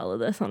trying to follow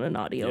this on an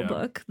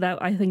audiobook.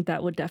 I think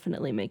that would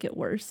definitely make it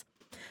worse.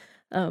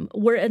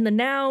 We're in the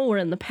now, we're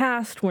in the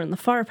past, we're in the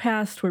far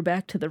past, we're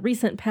back to the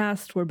recent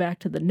past, we're back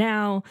to the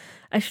now.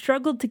 I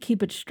struggled to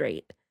keep it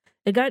straight.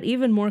 It got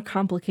even more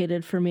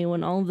complicated for me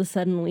when all of a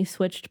sudden we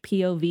switched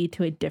POV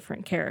to a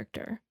different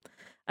character.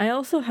 I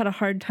also had a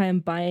hard time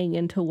buying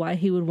into why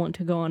he would want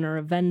to go on a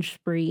revenge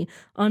spree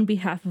on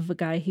behalf of a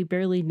guy he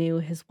barely knew,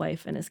 his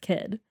wife and his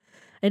kid.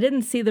 I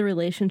didn't see the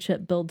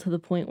relationship build to the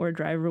point where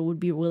Driver would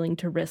be willing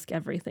to risk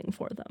everything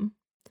for them.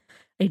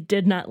 I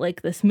did not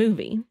like this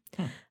movie.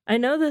 I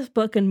know this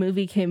book and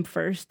movie came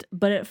first,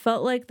 but it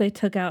felt like they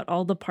took out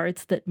all the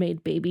parts that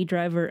made Baby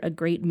Driver a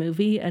great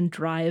movie and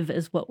Drive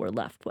is what we're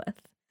left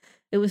with.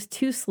 It was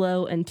too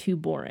slow and too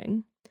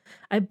boring.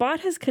 I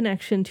bought his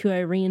connection to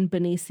Irene,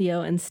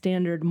 Benicio, and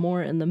Standard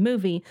more in the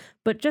movie,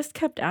 but just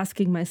kept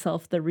asking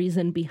myself the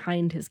reason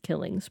behind his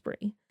killing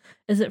spree.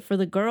 Is it for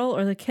the girl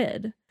or the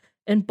kid?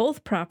 In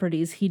both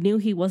properties, he knew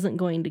he wasn't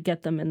going to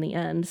get them in the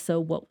end, so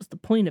what was the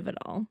point of it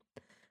all?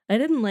 I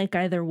didn't like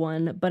either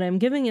one, but I'm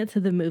giving it to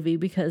the movie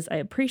because I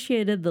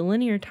appreciated the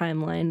linear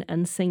timeline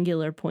and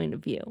singular point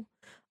of view.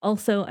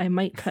 Also, I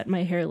might cut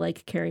my hair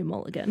like Carey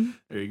Mulligan.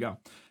 There you go.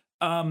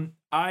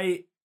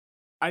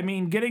 I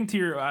mean, getting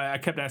to I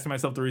kept asking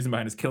myself the reason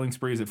behind his killing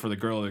spree. Is it for the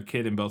girl or the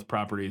kid? In both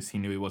properties, he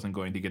knew he wasn't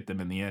going to get them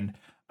in the end.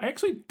 I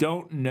actually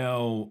don't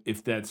know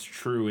if that's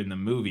true in the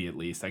movie, at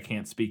least. I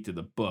can't speak to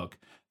the book.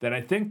 That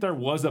I think there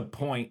was a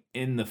point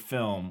in the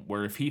film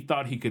where if he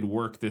thought he could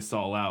work this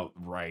all out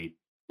right,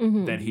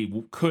 that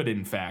he could,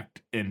 in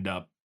fact, end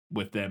up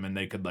with them and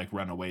they could, like,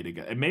 run away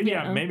together. And maybe,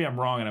 I'm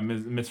wrong and I'm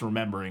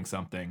misremembering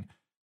something.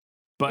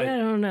 But I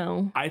don't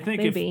know. I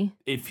think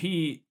if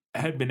he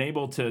had been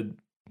able to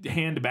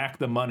hand back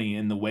the money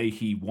in the way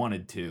he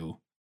wanted to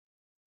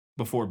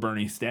before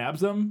Bernie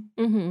stabs him,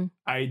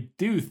 I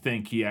do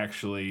think he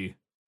actually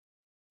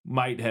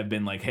might have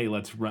been like, hey,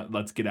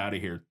 let's get out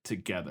of here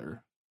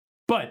together.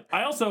 But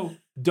I also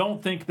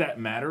don't think that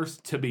matters,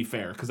 to be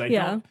fair, because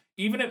don't,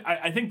 even if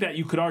I think that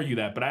you could argue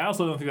that, but I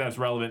also don't think that's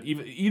relevant.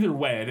 Either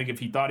way, I think if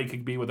he thought he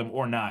could be with him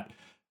or not,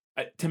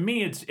 to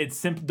me, it's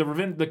simple.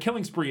 The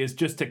killing spree is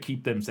just to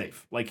keep them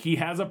safe. Like, he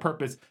has a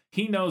purpose.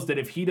 He knows that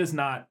if he does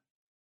not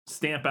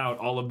stamp out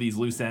all of these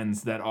loose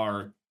ends that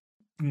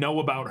know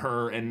about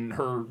her and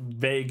her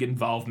vague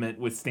involvement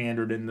with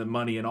Standard and the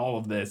money and all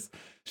of this,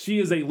 she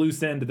is a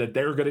loose end that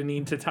they're going to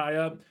need to tie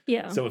up.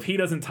 Yeah. So if he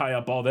doesn't tie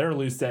up all their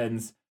loose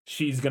ends,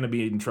 she's going to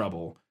be in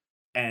trouble.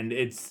 And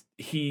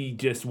he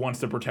just wants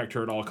to protect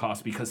her at all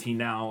costs because he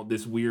now,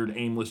 this weird,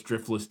 aimless,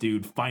 driftless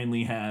dude,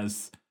 finally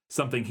has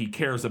something he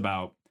cares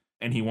about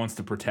and he wants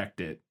to protect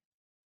it.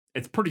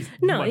 It's pretty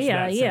much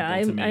that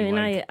simple to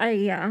me.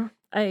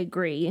 I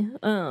agree.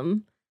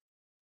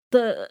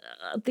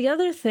 The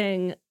other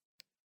thing,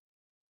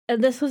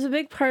 and this was a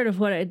big part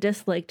of what I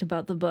disliked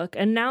about the book,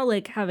 and now,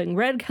 like, having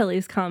read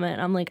Kelly's comment,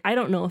 I'm like, I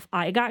don't know if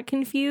I got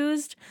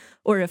confused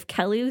or if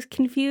Kelly was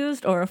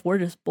confused or if we're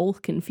just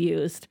both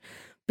confused,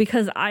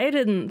 because I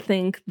didn't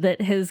think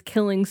that his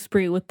killing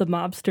spree with the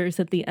mobsters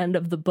at the end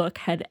of the book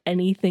had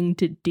anything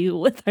to do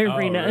with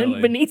Irina and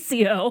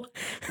Benicio,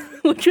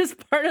 which was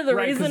part of the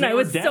reason I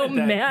was so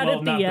mad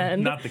at the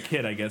end. Not the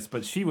kid, I guess,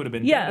 but she would have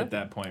been dead at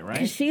that point,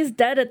 right? She's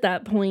dead at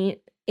that point.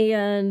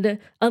 And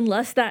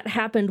unless that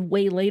happened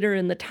way later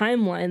in the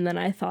timeline than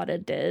I thought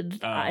it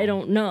did, I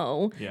don't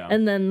know. Yeah.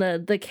 And then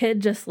the kid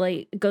just,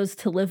 like, goes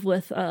to live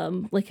with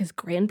like his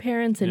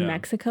grandparents in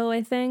Mexico,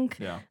 I think.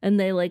 Yeah. And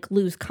they, like,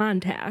 lose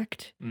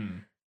contact.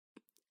 And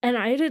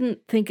I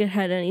didn't think it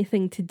had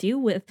anything to do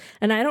with,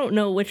 and I don't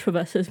know which of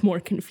us is more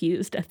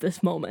confused at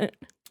this moment.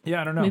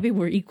 Yeah, I don't know. Maybe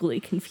we're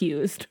equally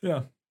confused.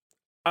 Yeah.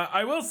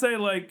 I will say,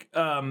 like,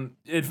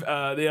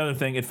 the other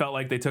thing, it felt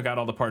like they took out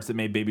all the parts that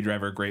made Baby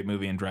Driver a great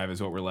movie, and Drive is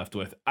what we're left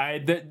with.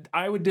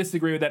 I would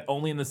disagree with that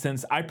only in the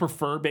sense I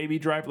prefer Baby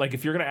Driver. Like,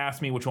 if you're gonna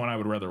ask me which one I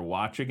would rather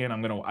watch again,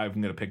 I'm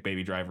gonna pick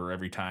Baby Driver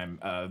every time.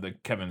 The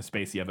Kevin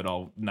Spacey of it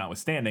all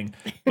notwithstanding,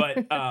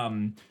 but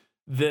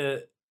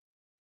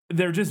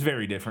they're just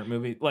very different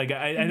movies. Like,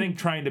 I think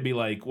trying to be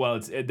like, well,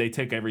 they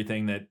take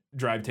everything that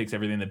Drive takes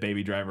everything that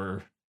Baby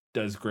Driver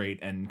does great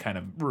and kind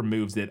of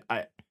removes it.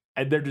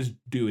 And they're just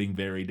doing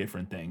very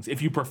different things.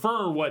 If you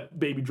prefer what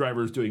Baby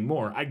Driver is doing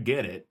more, I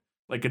get it.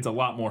 Like, it's a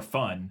lot more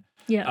fun.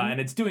 Yeah.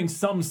 And it's doing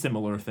some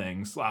similar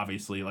things,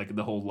 obviously, like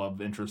the whole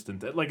love interest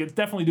and like, it's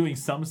definitely doing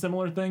some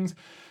similar things,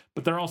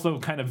 but they're also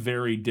kind of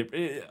very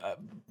different.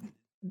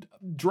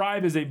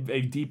 Drive is a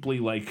deeply,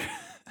 like,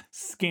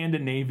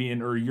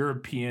 Scandinavian or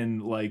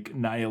European, like,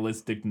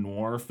 nihilistic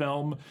noir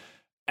film,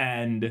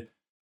 and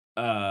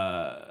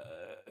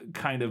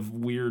kind of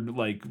weird,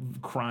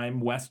 like, crime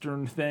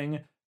Western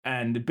thing.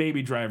 And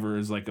Baby Driver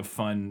is like a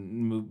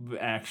fun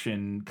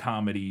action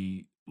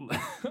comedy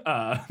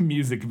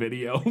music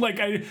video. Like,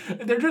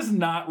 they're just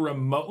not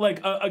remote.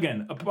 Like,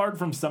 again, apart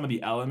from some of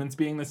the elements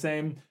being the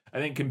same, I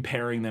think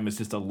comparing them is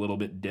just a little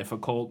bit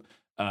difficult.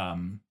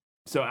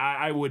 So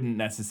I wouldn't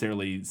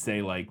necessarily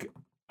say, like,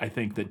 I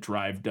think that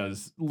Drive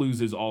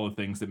loses all the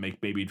things that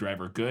make Baby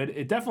Driver good.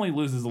 It definitely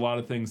loses a lot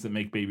of things that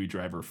make Baby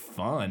Driver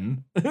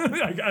fun.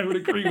 I would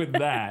agree with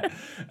that.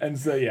 And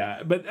so,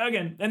 yeah. But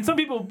again, and some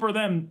people, for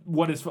them,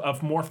 what is a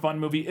more fun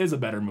movie is a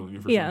better movie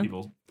for some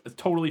people. It's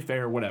totally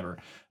fair, whatever.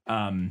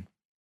 It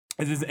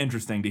is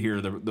interesting to hear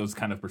those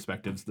kind of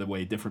perspectives, the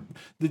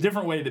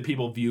different way that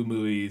people view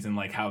movies and,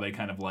 like, how they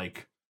kind of,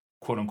 like,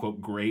 quote unquote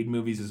grade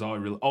movies is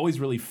always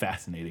really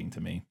fascinating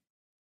to me.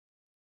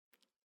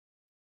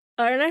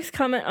 Our next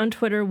comment on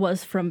Twitter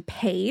was from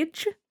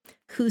Paige,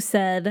 who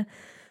said,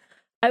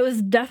 I was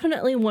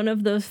definitely one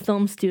of those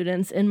film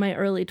students in my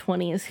early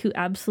 20s who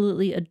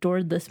absolutely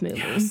adored this movie.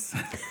 Yes.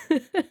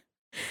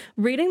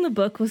 Reading the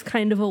book was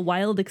kind of a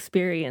wild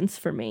experience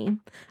for me.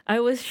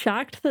 I was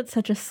shocked that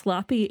such a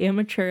sloppy,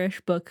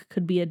 amateurish book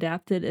could be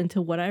adapted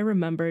into what I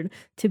remembered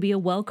to be a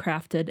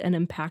well-crafted and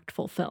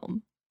impactful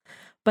film.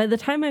 By the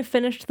time I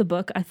finished the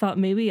book, I thought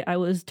maybe I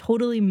was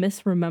totally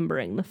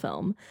misremembering the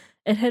film.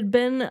 It had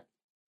been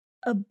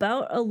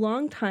about a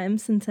long time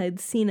since I'd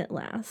seen it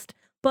last,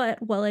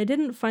 but while I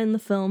didn't find the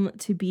film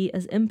to be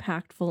as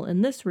impactful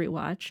in this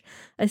rewatch,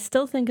 I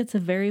still think it's a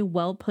very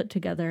well put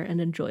together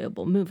and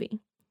enjoyable movie.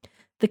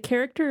 The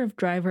character of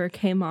Driver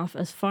came off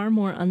as far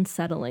more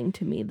unsettling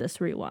to me this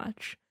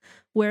rewatch.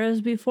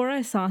 Whereas before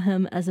I saw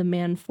him as a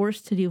man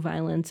forced to do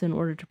violence in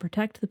order to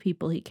protect the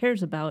people he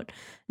cares about,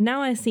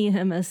 now I see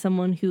him as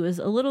someone who is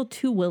a little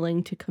too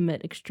willing to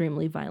commit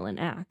extremely violent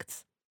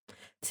acts.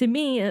 To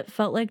me, it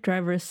felt like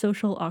Driver's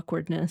social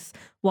awkwardness,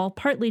 while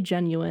partly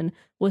genuine,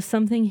 was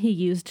something he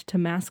used to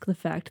mask the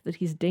fact that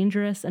he's a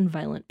dangerous and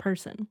violent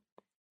person.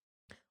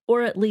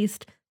 Or at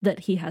least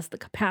that he has the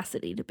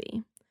capacity to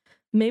be.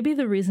 Maybe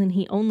the reason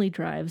he only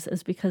drives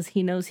is because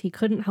he knows he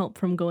couldn't help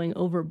from going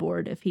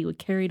overboard if he would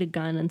carried a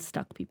gun and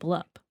stuck people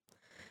up.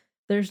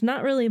 There's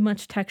not really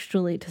much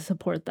textually to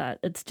support that.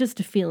 It's just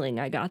a feeling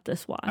I got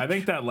this watch. I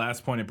think that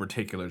last point in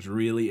particular is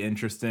really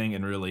interesting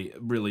and really,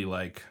 really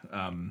like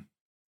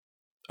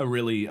a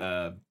really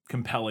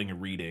compelling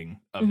reading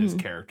of his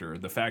character.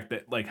 The fact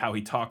that like how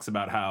he talks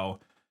about how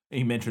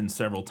he mentioned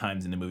several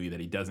times in the movie that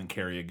he doesn't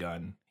carry a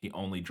gun, he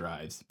only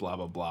drives, blah,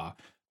 blah, blah.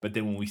 But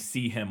then when we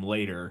see him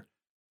later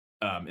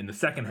in the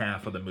second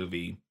half of the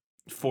movie,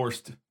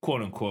 forced,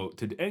 quote unquote,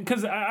 to,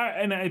 because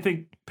I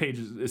think Paige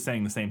is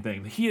saying the same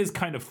thing. He is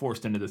kind of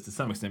forced into this to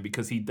some extent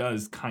because he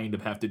does kind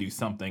of have to do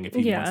something if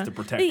he wants to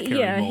protect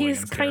Carey Mulligan's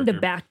he's kind of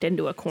backed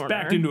into a corner.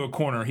 Backed into a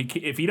corner.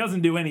 If he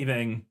doesn't do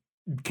anything,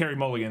 Carey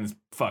Mulligan's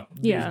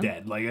is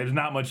dead. Like there's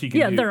not much he can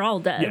do. Yeah, they're all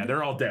dead. Yeah,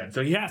 they're all dead.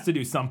 So he has to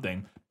do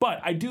something.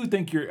 But I do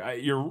think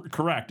you're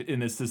correct in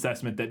this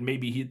assessment that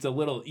maybe it's a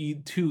little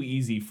too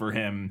easy for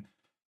him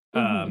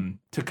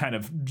to kind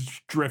of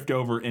drift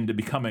over into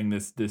becoming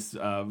this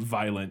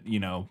violent,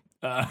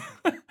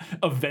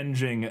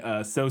 avenging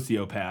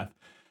sociopath.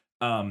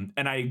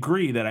 And I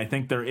agree that I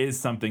think there is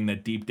something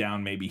that deep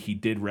down maybe he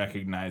did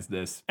recognize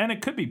this, and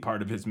it could be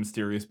part of his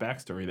mysterious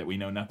backstory that we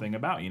know nothing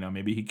about.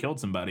 Maybe he killed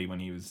somebody when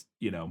he was,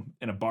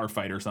 in a bar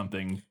fight or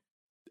something.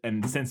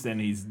 And since then,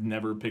 he's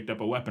never picked up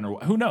a weapon, or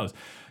who knows?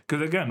 Because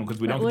we don't get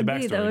the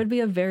backstory. That would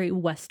be a very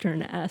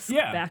Western-esque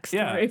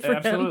backstory for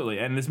absolutely.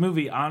 And this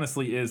movie,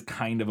 honestly, is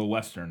kind of a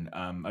Western.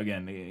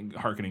 Again,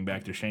 hearkening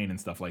back to Shane and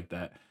stuff like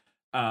that.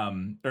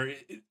 Or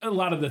a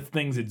lot of the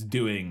things it's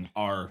doing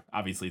are,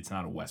 obviously, it's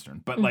not a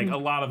Western. But, like, a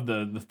lot of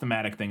the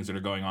thematic things that are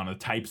going on, the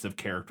types of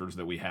characters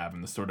that we have,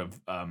 and the sort of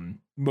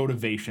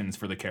motivations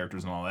for the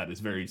characters and all that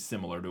is very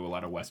similar to a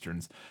lot of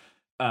Westerns.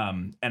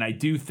 And I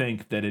do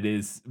think that it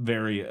is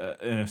very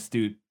an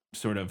astute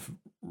sort of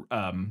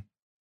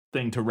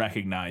thing to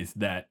recognize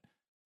that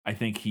I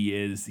think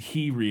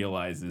he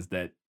realizes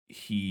that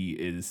he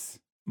is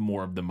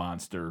more of the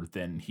monster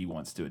than he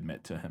wants to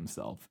admit to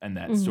himself. And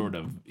that sort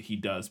of, he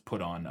does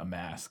put on a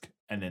mask.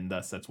 And then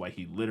that's why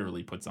he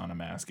literally puts on a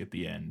mask at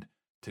the end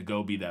to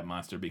go be that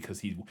monster,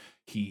 because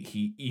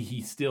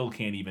he still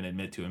can't even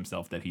admit to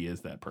himself that he is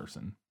that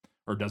person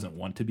or doesn't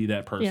want to be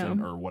that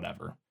person or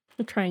whatever.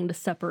 Trying to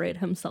separate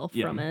himself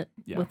from it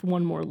with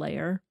one more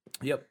layer.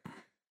 Yep.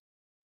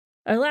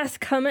 Our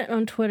last comment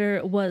on Twitter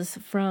was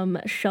from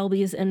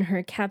Shelby's in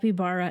her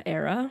capybara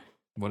era.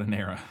 What an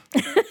era.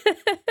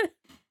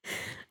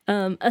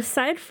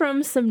 Aside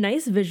from some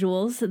nice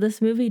visuals,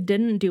 this movie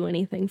didn't do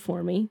anything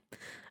for me.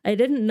 I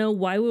didn't know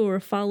why we were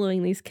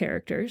following these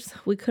characters.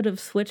 We could have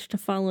switched to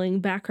following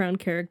background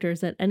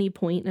characters at any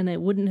point and I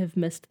wouldn't have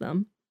missed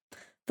them.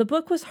 The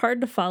book was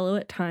hard to follow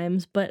at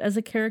times, but as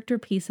a character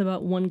piece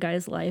about one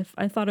guy's life,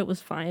 I thought it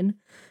was fine.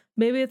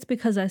 Maybe it's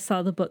because I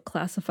saw the book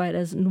classified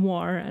as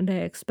noir, and I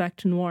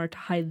expect noir to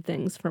hide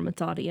things from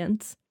its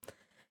audience.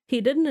 He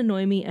didn't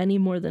annoy me any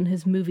more than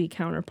his movie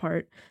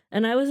counterpart,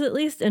 and I was at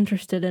least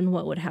interested in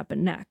what would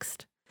happen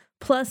next.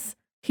 Plus,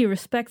 he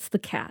respects the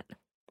cat.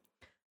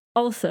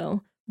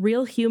 Also,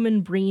 real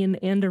human Breen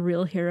and a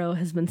real hero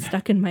has been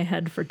stuck in my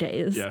head for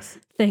days. Yes.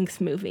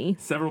 Thanks, movie.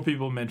 Several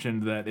people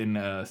mentioned that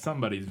in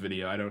somebody's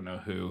video, I don't know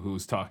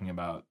who's talking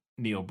about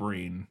Neil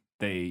Breen,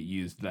 they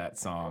used that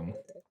song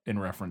in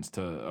reference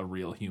to a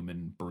real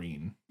human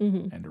Breen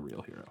and a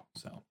real hero.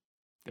 So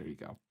there you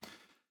go.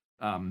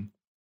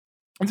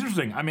 It's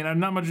interesting. I mean,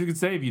 not much you could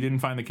say if you didn't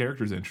find the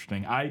characters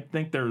interesting. I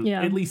think they're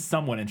at least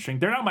somewhat interesting.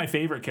 They're not my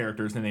favorite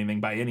characters in anything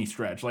by any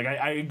stretch. Like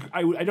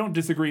I don't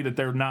disagree that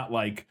they're not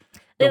like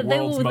the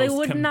world's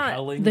most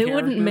compelling They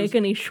wouldn't make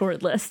any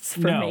short lists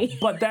for me.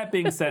 But that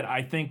being said,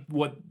 I think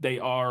what they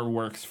are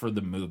works for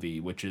the movie,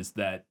 which is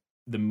that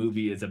the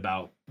movie is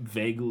about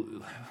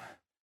vaguely...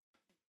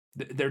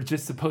 They're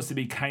just supposed to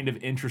be kind of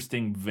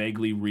interesting,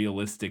 vaguely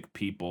realistic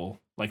people.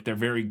 Like they're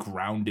very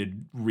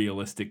grounded,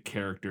 realistic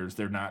characters.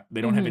 They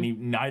don't have any,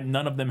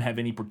 none of them have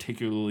any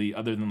particularly,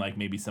 other than like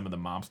maybe some of the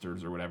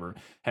mobsters or whatever,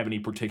 have any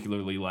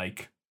particularly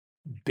like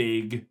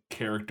big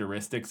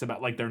characteristics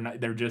about, like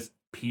they're just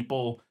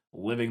people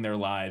living their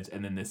lives,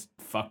 and then this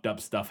fucked up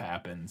stuff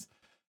happens.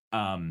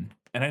 And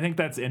I think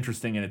that's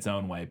interesting in its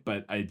own way,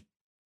 but I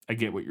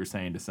get what you're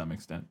saying to some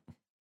extent.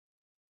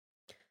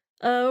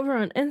 Over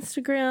on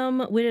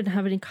Instagram, we didn't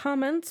have any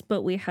comments,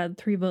 but we had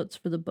 3 votes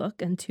for the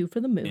book and 2 for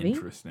the movie.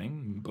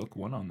 Interesting. Book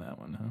 1 on that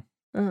one,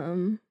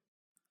 huh?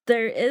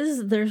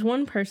 There's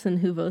one person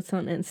who votes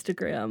on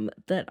Instagram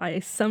that I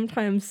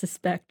sometimes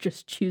suspect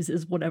just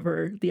chooses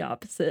whatever the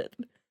opposite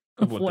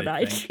of what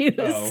I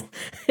choose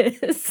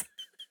is.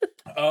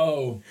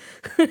 Oh.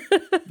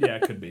 Yeah,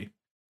 it could be.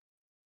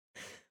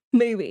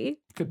 Maybe.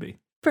 Could be.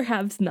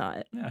 Perhaps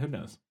not. Yeah, who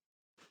knows?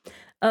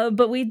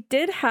 But we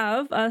did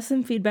have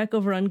some feedback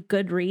over on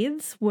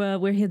Goodreads, where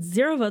we had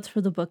 0 votes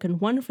for the book and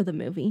 1 for the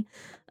movie.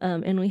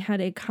 And we had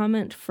a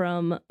comment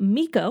from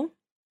Miko,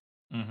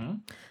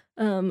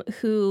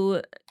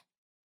 who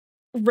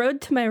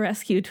rode to my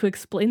rescue to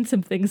explain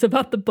some things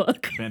about the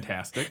book.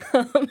 Fantastic.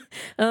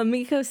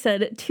 Miko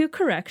said, 2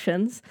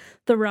 corrections.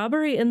 The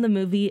robbery in the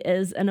movie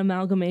is an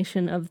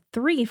amalgamation of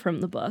 3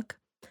 from the book.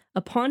 A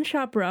pawn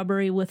shop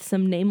robbery with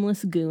some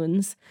nameless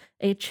goons,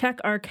 a check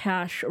our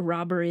cash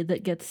robbery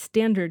that gets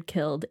Standard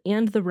killed,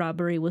 and the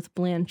robbery with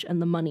Blanche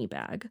and the money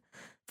bag.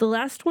 The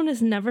last one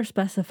is never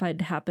specified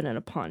to happen at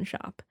a pawn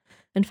shop.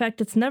 In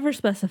fact, it's never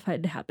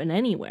specified to happen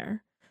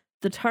anywhere.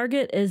 The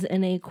target is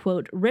in a,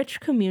 quote, rich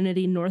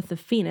community north of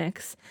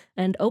Phoenix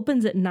and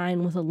opens at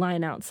 9 with a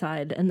line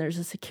outside, and there's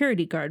a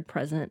security guard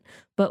present.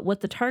 But what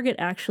the target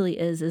actually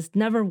is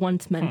never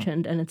once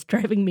mentioned, and it's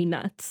driving me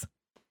nuts.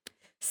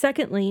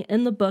 Secondly,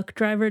 in the book,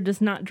 Driver does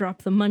not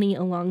drop the money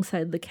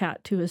alongside the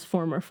cat to his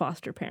former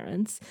foster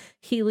parents.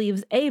 He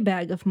leaves a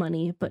bag of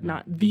money, but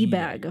not the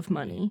bag of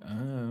money.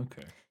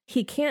 Okay.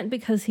 He can't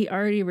because he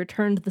already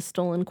returned the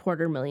stolen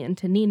 $250,000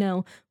 to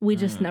Nino. We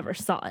just never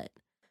saw it.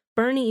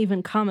 Bernie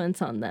even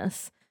comments on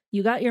this.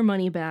 You got your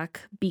money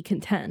back, be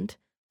content.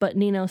 But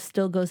Nino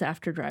still goes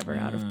after Driver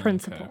out of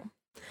principle. Okay.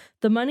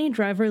 The money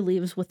Driver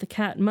leaves with the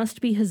cat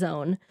must be his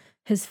own.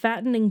 His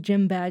fattening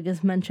gym bag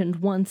is mentioned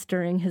once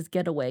during his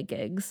getaway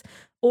gigs.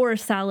 Or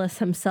Salas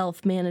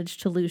himself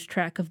managed to lose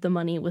track of the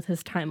money with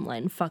his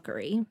timeline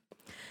fuckery.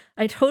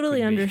 I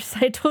totally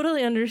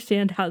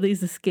understand how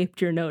these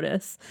escaped your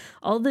notice.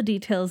 All the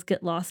details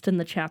get lost in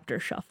the chapter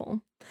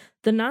shuffle.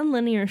 The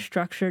nonlinear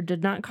structure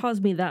did not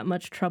cause me that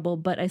much trouble,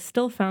 but I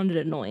still found it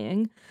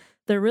annoying.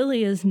 There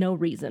really is no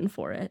reason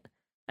for it.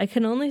 I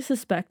can only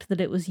suspect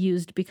that it was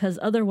used because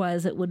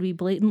otherwise it would be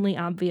blatantly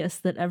obvious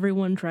that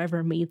everyone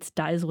Driver meets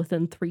dies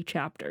within 3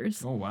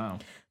 chapters. Oh, wow.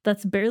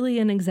 That's barely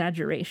an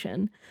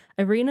exaggeration.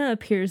 Irina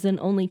appears in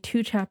only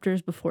 2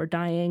 chapters before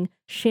dying,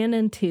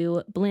 Shannon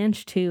 2,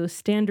 Blanche 2,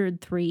 Standard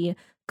 3,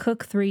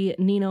 Cook 3,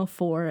 Nino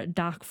 4,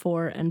 Doc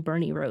 4, and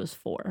Bernie Rose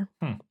 4.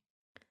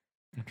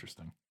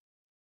 Interesting.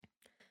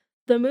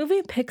 The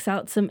movie picks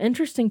out some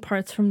interesting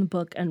parts from the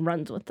book and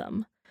runs with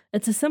them.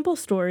 It's a simple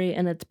story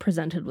and it's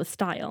presented with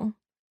style.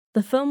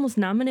 The film was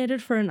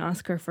nominated for an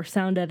Oscar for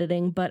sound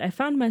editing, but I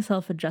found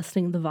myself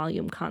adjusting the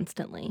volume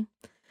constantly.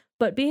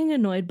 But being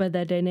annoyed by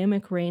the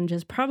dynamic range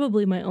is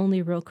probably my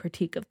only real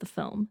critique of the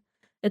film.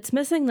 It's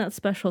missing that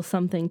special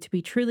something to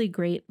be truly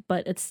great,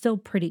 but it's still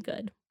pretty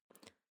good.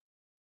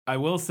 I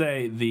will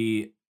say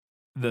the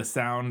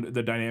sound,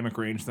 the dynamic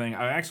range thing,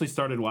 I actually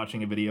started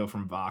watching a video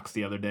from Vox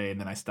the other day,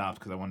 and then I stopped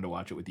because I wanted to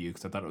watch it with you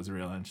because I thought it was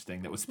real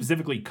interesting. That was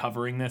specifically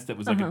covering this. That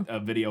was like a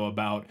video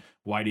about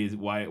why do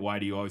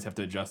you always have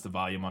to adjust the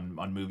volume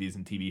on movies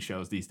and TV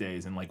shows these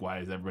days, and like why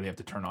does everybody have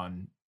to turn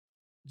on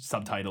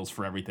subtitles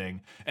for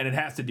everything? And it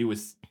has to do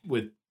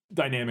with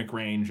dynamic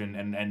range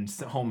and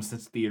home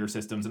theater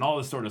systems and all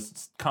this sort of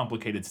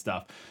complicated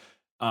stuff.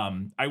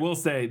 I will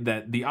say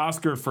that the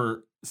Oscar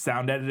for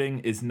sound editing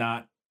is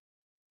not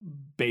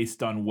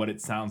based on what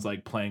it sounds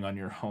like playing on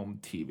your home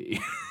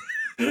TV.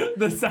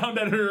 The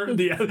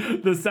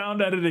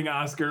sound editing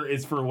Oscar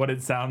is for what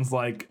it sounds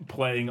like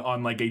playing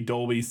on like a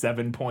Dolby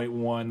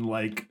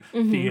 7.1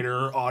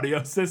 theater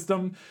audio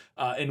system,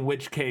 in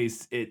which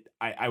case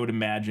I would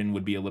imagine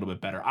would be a little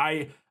bit better.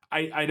 I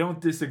don't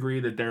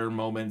disagree that there are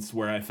moments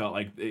where I felt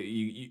like,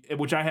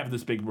 which I have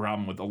this big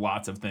problem with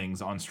lots of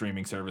things on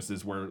streaming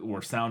services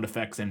where sound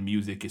effects and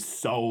music is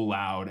so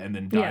loud and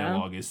then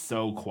dialogue is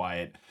so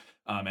quiet.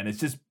 And it's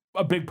just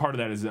a big part of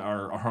that is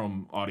our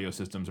home audio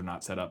systems are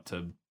not set up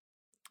to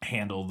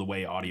handle the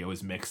way audio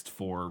is mixed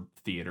for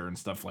theater and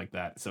stuff like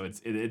that. So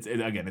it's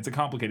a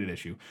complicated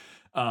issue.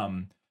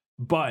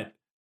 But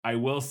I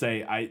will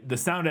say the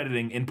sound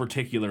editing in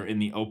particular in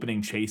the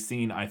opening chase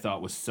scene I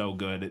thought was so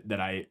good that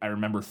I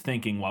remember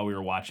thinking while we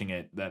were watching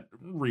it, that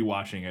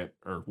rewatching it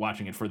or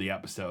watching it for the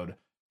episode,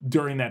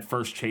 during that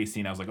first chase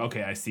scene, I was like,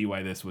 okay, I see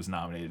why this was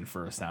nominated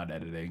for a sound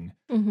editing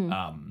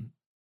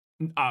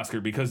Oscar,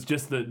 because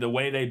just the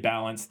way they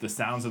balance the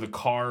sounds of the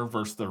car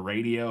versus the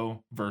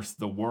radio versus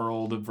the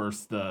world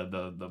versus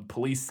the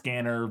police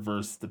scanner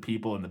versus the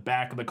people in the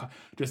back of the car,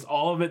 just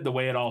all of it, the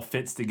way it all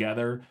fits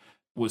together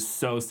was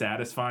so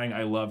satisfying.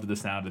 I loved the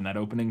sound in that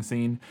opening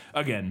scene.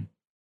 Again,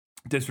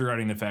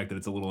 disregarding the fact that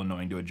it's a little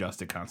annoying to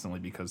adjust it constantly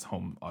because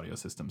home audio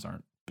systems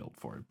aren't built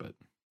for it, but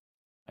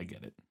I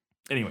get it.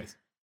 Anyways.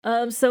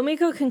 So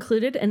Miko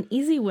concluded an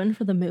easy win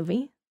for the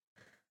movie.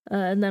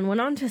 And then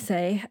went on to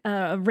say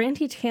a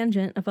ranty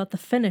tangent about the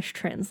Finnish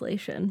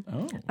translation.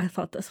 Oh. I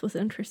thought this was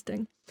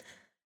interesting.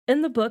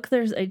 In the book,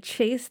 there's a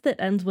chase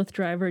that ends with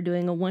Driver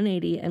doing a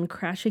 180 and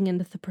crashing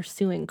into the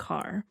pursuing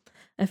car.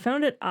 I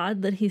found it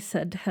odd that he's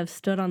said to have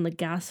stood on the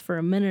gas for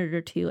a minute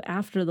or two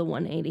after the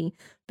 180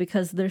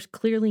 because there's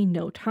clearly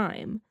no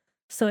time.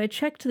 So I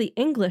checked the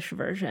English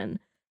version,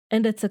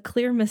 and it's a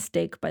clear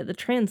mistake by the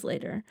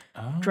translator.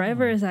 Oh.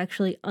 Driver is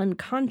actually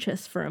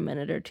unconscious for a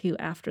minute or two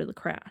after the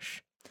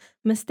crash.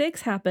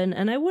 Mistakes happen,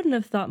 and I wouldn't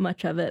have thought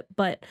much of it,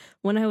 but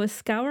when I was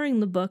scouring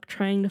the book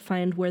trying to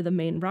find where the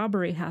main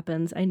robbery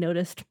happens, I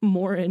noticed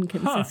more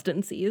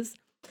inconsistencies.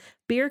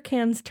 Beer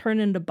cans turn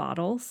into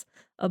bottles.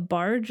 A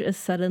barge is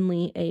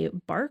suddenly a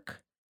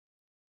bark.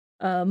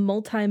 A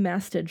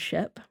multi-masted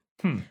ship.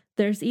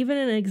 There's even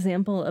an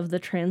example of the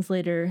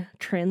translator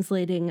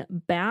translating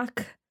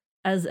back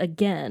as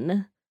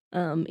again,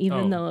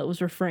 even though it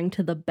was referring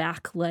to the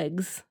back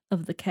legs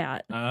of the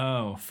cat.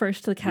 Oh.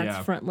 First the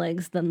cat's front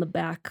legs, then the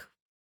back.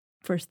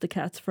 First the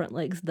cat's front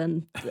legs,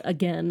 then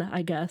again,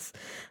 I guess.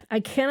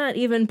 I cannot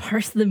even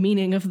parse the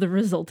meaning of the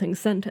resulting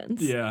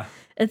sentence. Yeah.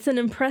 It's an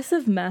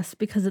impressive mess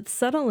because it's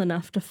subtle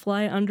enough to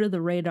fly under the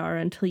radar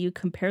until you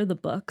compare the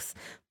books,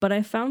 but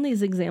I found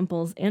these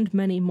examples and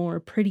many more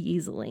pretty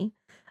easily.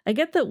 I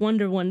get that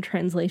one-to-one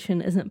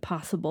translation isn't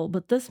possible,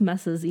 but this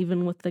messes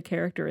even with the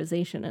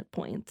characterization at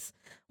points.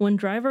 When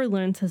Driver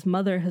learns his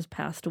mother has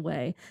passed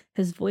away,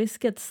 his voice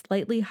gets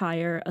slightly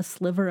higher, a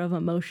sliver of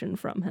emotion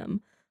from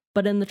him.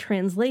 But in the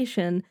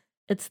translation,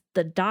 it's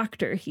the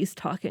doctor he's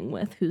talking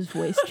with whose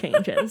voice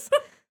changes.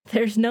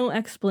 There's no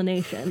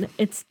explanation.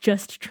 It's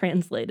just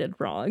translated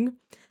wrong.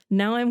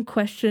 Now I'm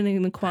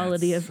questioning the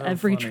quality of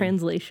every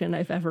translation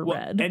I've ever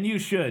read. And you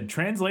should.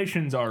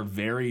 Translations are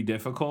very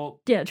difficult.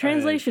 Yeah,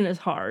 translation is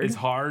hard. It's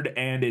hard,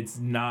 and it's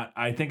not,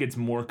 I think it's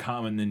more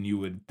common than you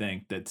would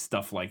think that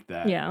stuff like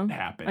that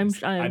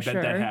happens. I'm I bet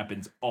sure that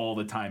happens all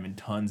the time in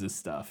tons of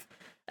stuff.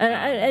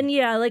 And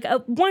yeah, like a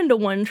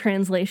one-to-one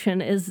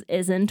translation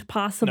isn't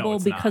possible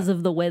because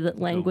of the way that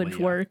language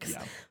works.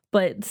 Yeah.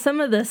 But some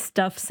of this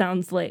stuff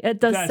sounds like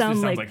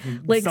sound like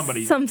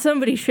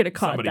somebody should have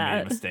caught that. Somebody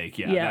made a mistake.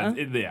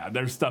 Yeah.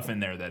 There's stuff in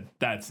there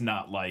that's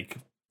not like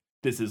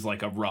this is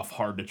like a rough,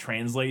 hard to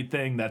translate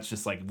thing. That's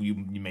just like you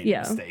made a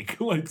mistake.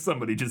 Like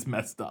somebody just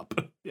messed up.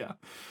 Yeah.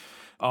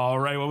 All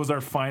right. What was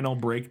our final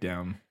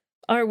breakdown?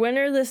 Our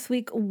winner this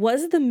week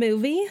was the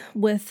movie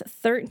with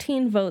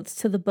 13 votes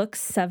to the book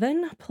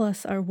 7,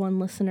 plus our one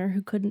listener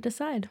who couldn't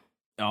decide.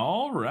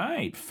 All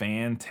right.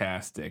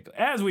 Fantastic.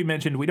 As we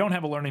mentioned, we don't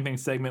have a Learning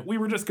Things segment. We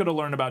were just going to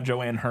learn about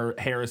Joanne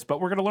Harris,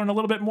 but we're going to learn a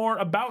little bit more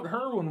about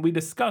her when we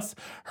discuss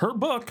her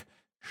book,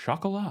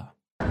 Chocolat.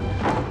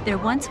 There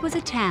once was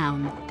a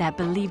town that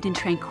believed in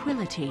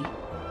tranquility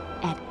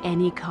at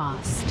any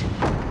cost.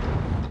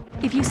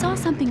 If you saw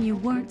something you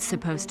weren't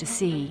supposed to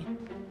see,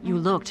 you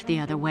looked the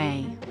other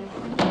way.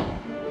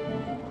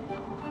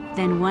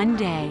 Then one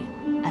day,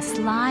 a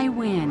sly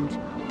wind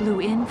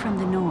blew in from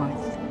the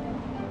north,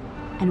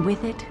 and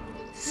with it,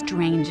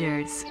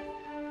 strangers.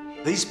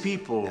 These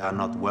people are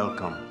not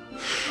welcome.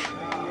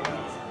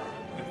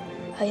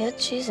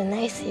 Hayachi's an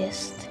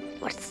atheist.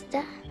 What's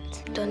that?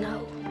 Don't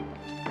know.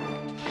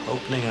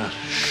 Opening a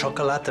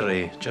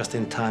chocolaterie just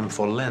in time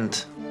for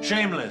Lent.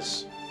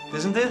 Shameless,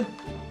 isn't it?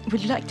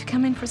 Would you like to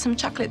come in for some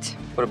chocolate?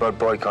 What about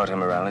boycott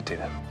immorality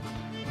then?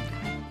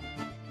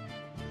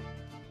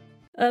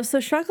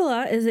 So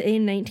Chocolat is a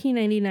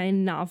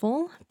 1999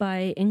 novel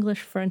by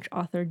English-French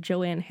author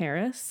Joanne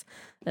Harris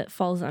that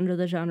falls under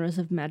the genres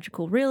of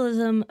magical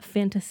realism,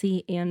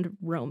 fantasy, and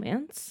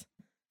romance.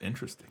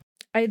 Interesting.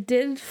 I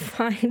did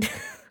find,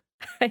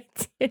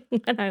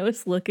 when I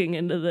was looking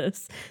into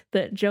this,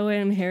 that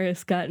Joanne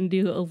Harris got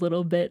into a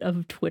little bit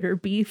of Twitter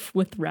beef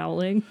with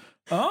Rowling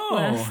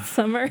last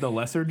summer. The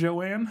lesser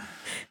Joanne?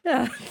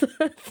 Yeah,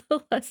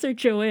 the lesser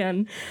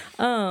Joanne.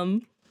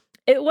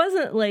 It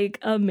wasn't like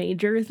a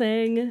major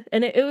thing,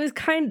 and it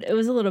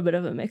was a little bit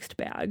of a mixed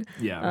bag.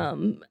 Yeah.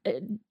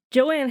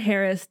 Joanne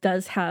Harris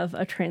does have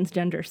a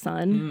transgender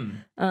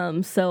son,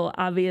 so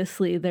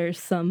obviously there's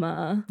some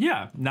not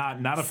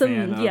a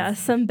fan of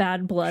some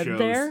bad blood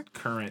there.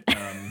 Current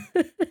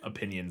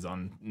opinions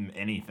on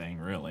anything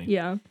really.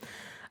 Yeah.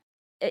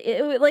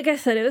 It, like I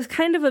said, it was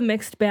kind of a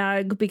mixed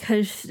bag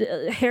because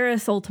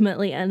Harris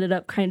ultimately ended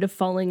up kind of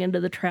falling into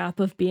the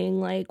trap of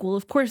being like, well,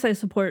 of course I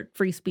support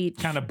free speech.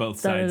 Kind of both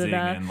sides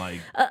and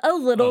like a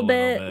little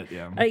bit.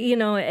 Yeah.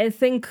 I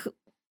think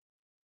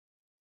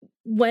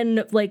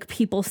when like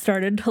people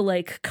started to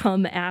like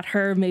come at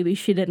her, maybe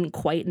she didn't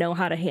quite know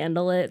how to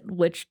handle it,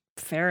 which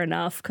fair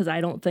enough, because I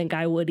don't think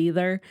I would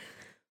either.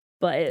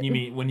 But you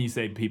mean when you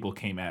say people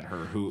came at her,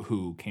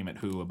 who came at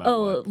who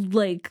about what?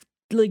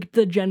 Like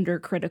the gender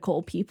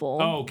critical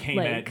people. Came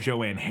at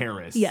Joanne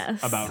Harris.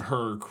 Yes. About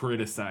her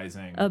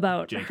criticizing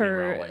about J.K.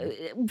 her.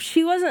 Rowling.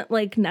 She wasn't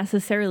like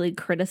necessarily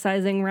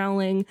criticizing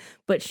Rowling,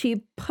 but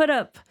she put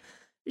up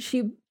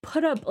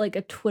like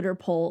a Twitter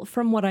poll,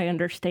 from what I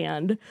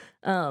understand,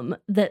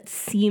 that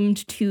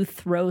seemed to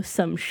throw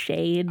some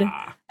shade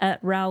at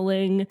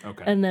Rowling.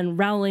 Okay. And then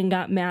Rowling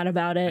got mad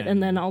about it.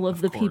 And then all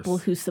of the people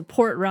who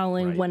support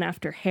Rowling went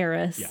after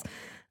Harris. Yeah.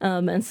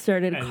 And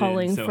started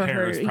calling for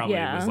Harris her. Probably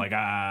was like,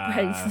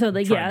 right. So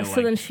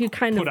then she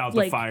kind of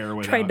like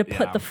tried to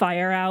put the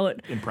fire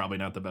out. In probably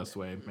not the best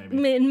way,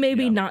 maybe.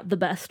 Maybe not the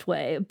best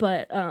way,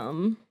 but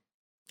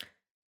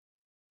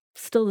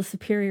still the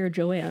superior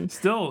Joanne.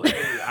 Still,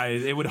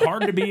 it would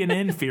hard to be an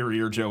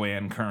inferior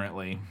Joanne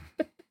currently.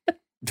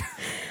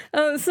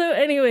 So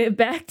anyway,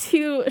 back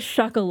to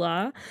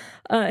Chocolat.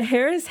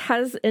 Harris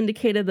has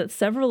indicated that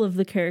several of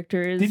the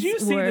characters. Did you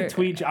see the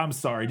tweet? I'm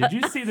sorry. Did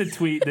you see the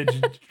tweet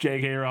that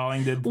J.K.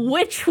 Rowling did?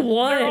 Which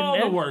one? They're all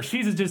the worst.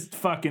 She's just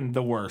fucking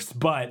the worst.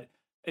 But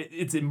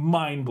it's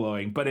mind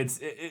blowing. But it's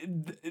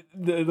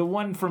the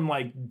one from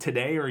like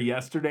today or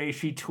yesterday.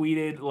 She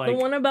tweeted like the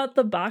one about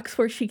the box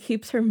where she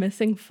keeps her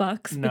missing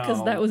fucks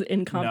because that was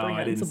incomprehensible.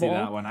 No, I didn't see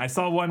that one. I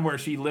saw one where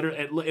she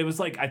literally it was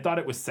like I thought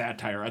it was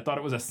satire. I thought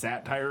it was a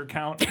satire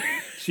account.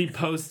 She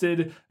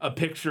posted a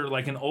picture,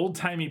 like an old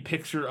timey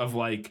picture of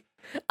like.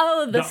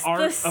 Oh, the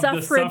art of suffragette,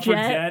 the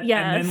suffragette,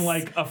 yes. And then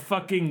like a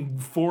fucking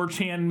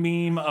 4chan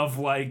meme of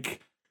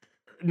like,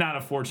 not a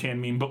 4chan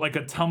meme, but like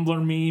a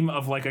Tumblr meme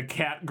of like a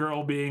cat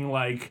girl being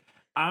like,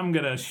 I'm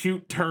gonna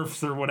shoot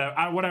turfs or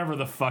whatever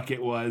the fuck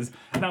it was.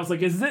 And I was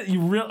like, is it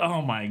you real?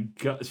 Oh my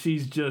god,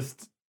 she's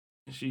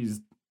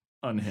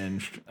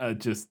unhinged.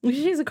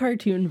 She's a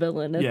cartoon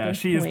villain. Yeah,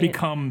 she has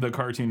become the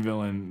cartoon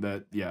villain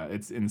that, yeah,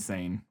 it's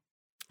insane.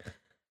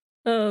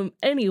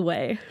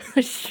 Anyway,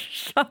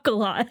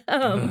 Chocolat.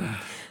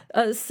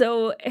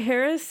 So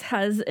Harris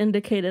has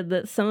indicated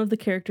that some of the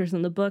characters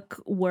in the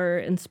book were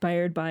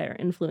inspired by or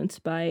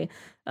influenced by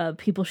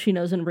people she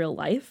knows in real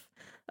life.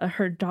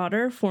 Her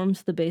daughter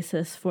forms the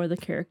basis for the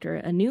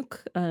character Anouk,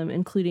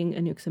 including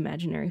Anouk's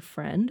imaginary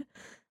friend,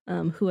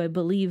 who I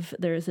believe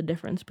there is a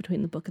difference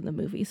between the book and the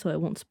movie, so I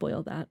won't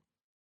spoil that.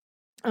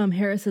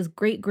 Harris's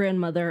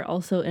great-grandmother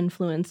also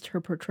influenced her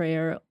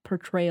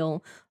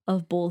portrayal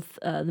of both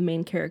the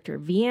main character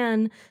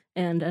Vianne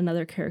and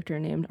another character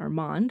named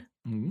Armand.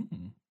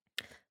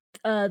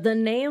 The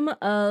name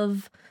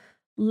of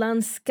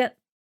Lansquenet...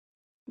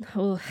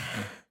 Oh,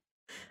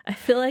 I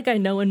feel like I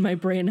know in my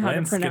brain how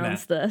to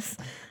pronounce this.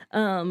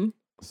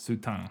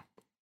 Soutan.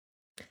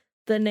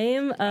 The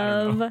name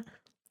of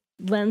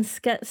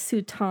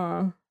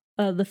Lansquenet-Soutan,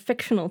 the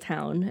fictional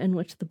town in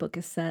which the book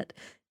is set,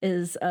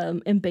 is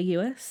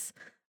ambiguous.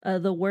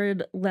 The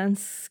word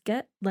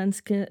Lansquenet,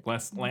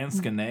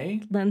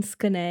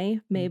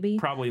 maybe.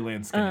 Probably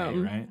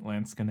Lansquenet, right?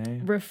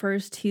 Lansquenet.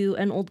 Refers to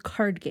an old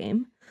card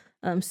game.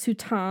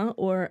 Soutan,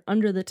 or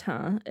under the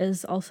tin,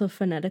 is also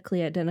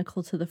phonetically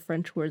identical to the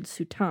French word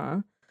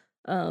soutan,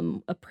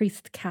 a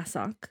priest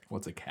cassock.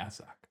 What's a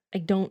cassock? I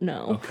don't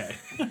know. Okay.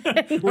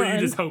 Were you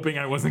just hoping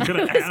I wasn't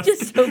going to ask? I was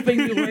just hoping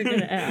you weren't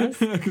going to ask.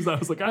 Because I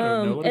was like, I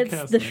don't know what a cassock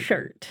is. It's the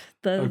shirt.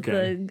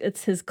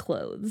 It's his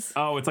clothes.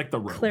 Oh, it's like the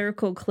robe.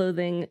 Clerical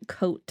clothing,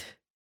 coat.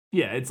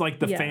 Yeah, it's like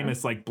the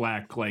famous like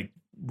black like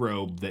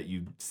robe that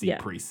you see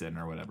priests in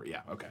or whatever.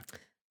 Yeah, okay.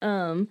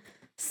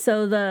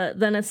 So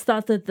then it's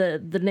thought that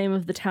the name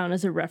of the town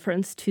is a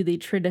reference to the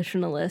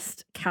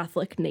traditionalist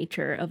Catholic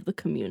nature of the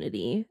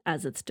community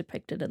as it's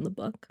depicted in the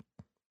book.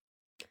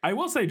 I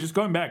will say, just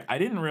going back, I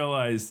didn't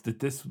realize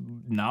that this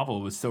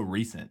novel was so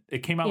recent. It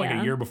came out like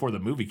a year before the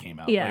movie came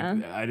out. Yeah,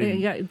 like, I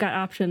didn't. It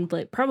got optioned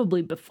like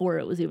probably before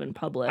it was even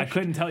published. I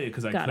couldn't tell you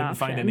because I couldn't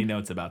find any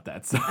notes about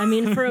that. So. I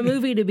mean, for a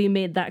movie to be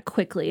made that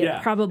quickly,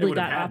 it probably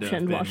got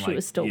optioned while she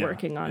was still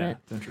working on it.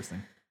 It's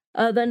interesting.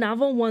 The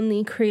novel won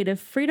the Creative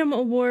Freedom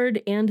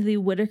Award and the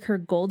Whitaker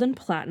Gold and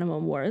Platinum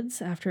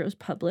Awards after it was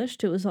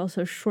published. It was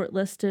also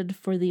shortlisted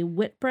for the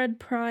Whitbread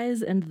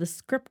Prize and the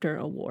Scripter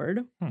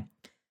Award.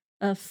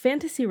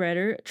 Fantasy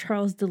writer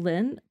Charles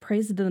Delin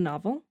praised the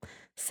novel,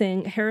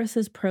 saying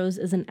Harris's prose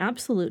is an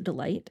absolute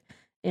delight,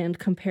 and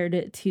compared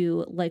it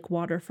to Like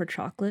Water for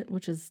Chocolate,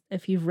 which is,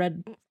 if you've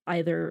read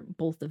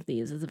both of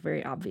these, is a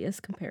very obvious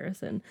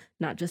comparison,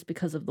 not just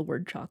because of the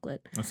word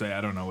chocolate. I'll say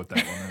I don't know what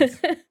that one is.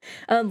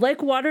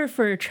 Like Water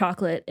for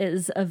Chocolate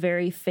is a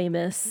very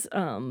famous,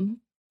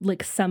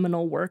 like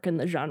seminal work in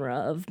the genre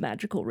of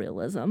magical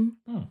realism,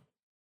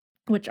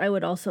 which I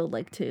would also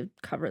like to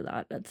cover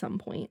that at some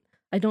point.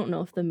 I don't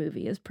know if the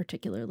movie is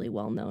particularly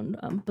well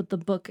known, but the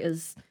book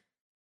is,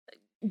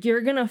 you're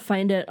going to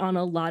find it on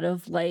a lot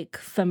of like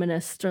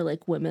feminist or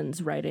like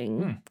women's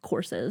writing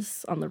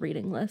courses on the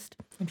reading list.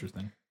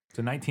 Interesting. It's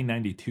a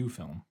 1992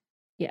 film.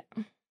 Yeah.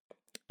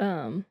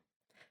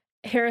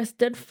 Harris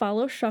did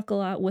follow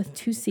Chocolat with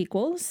 2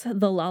 sequels,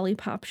 The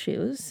Lollipop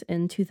Shoes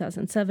in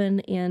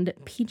 2007 and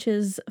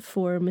Peaches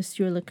for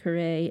Monsieur le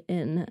Curé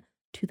in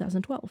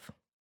 2012.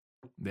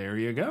 There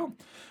you go.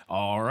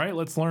 All right,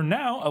 let's learn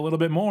now a little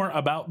bit more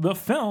about the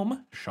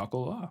film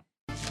Chocolat.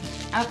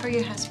 Out for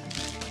your husband.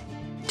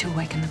 To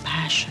awaken the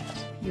passion.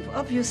 You've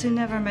obviously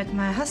never met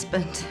my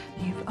husband.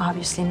 You've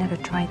obviously never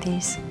tried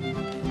these.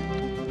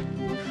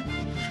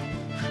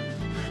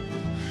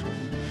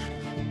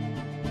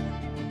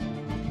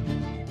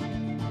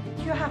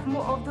 You have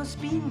more of those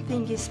bean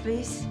thingies,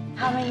 please.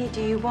 How many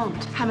do you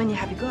want? How many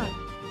have you got?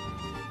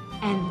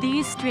 And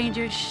these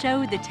strangers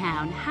show the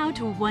town how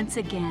to once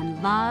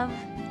again love,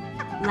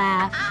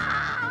 laugh,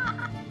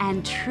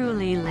 and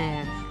truly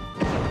live.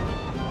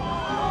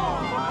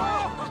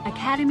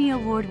 Academy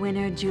Award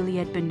winner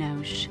Juliette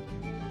Binoche,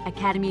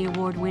 Academy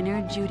Award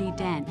winner Judi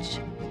Dench,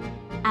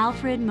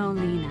 Alfred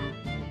Molina,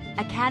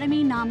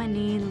 Academy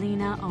nominee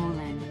Lena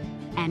Olin,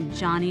 and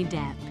Johnny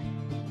Depp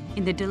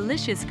in the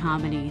delicious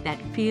comedy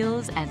that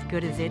feels as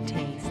good as it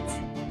tastes.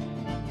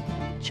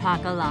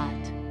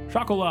 Chocolat,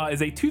 Chocolat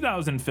is a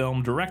 2000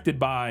 film directed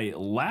by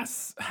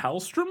Lasse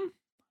Hallström.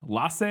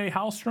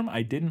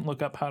 I didn't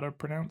look up how to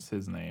pronounce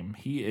his name.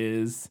 He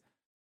is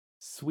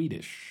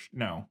Swedish.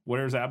 No,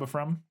 where's ABBA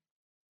from?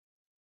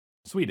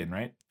 Sweden,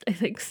 right? I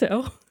think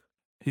so.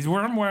 He's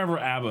from wherever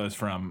ABBA is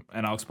from,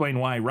 and I'll explain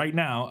why right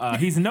now.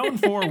 He's known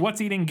for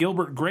What's Eating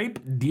Gilbert Grape,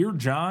 Dear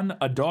John,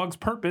 A Dog's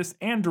Purpose,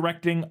 and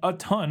directing a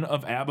ton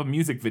of ABBA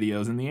music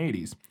videos in the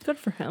 80s. Good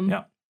for him.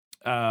 Yeah.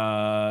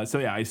 So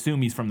yeah, I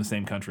assume he's from the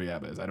same country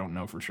ABBA is. I don't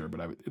know for sure,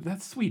 but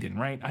that's Sweden,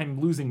 right? I'm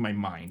losing my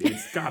mind.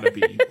 It's gotta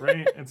be,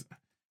 right? It's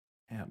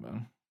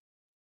ABBA.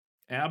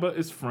 ABBA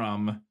is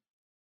from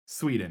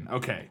Sweden.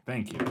 Okay,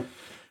 thank you.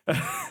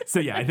 So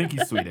yeah, I think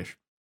he's Swedish.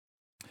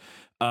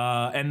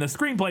 And the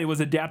screenplay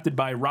was adapted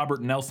by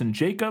Robert Nelson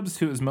Jacobs,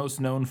 who is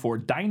most known for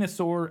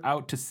Dinosaur,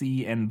 Out to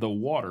Sea, and The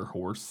Water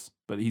Horse.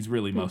 But he's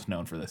really most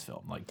known for this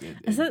film.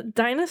 Is it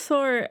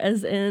Dinosaur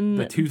as in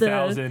the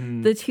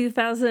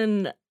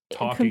 2000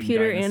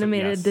 computer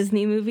animated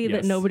Disney movie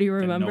that nobody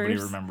remembers?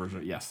 Nobody remembers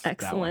it. Yes.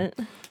 Excellent.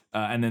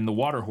 And then The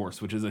Water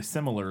Horse, which is a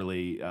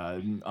similarly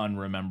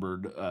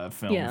unremembered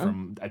film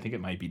from, I think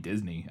it might be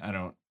Disney. I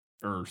don't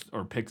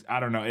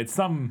know. It's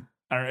some.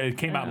 It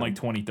came out in like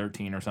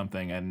 2013 or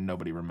something, and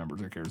nobody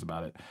remembers or cares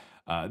about it.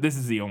 This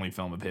is the only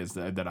film of his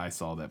that I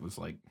saw that was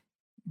like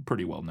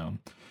pretty well known.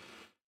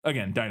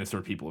 Again,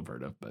 Dinosaur people have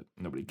heard of, but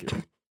nobody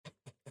cares.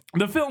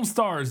 The film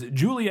stars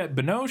Juliette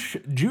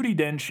Binoche, Judi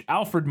Dench,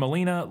 Alfred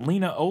Molina,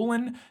 Lena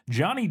Olin,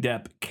 Johnny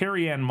Depp,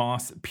 Carrie-Anne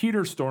Moss,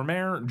 Peter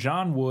Stormare,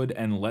 John Wood,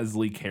 and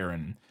Leslie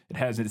Caron. It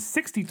has a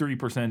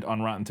 63%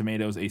 on Rotten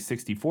Tomatoes, a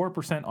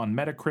 64% on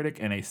Metacritic,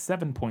 and a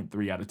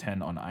 7.3 out of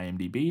 10 on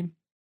IMDb.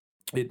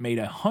 It made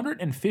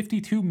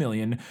 $152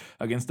 million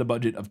against a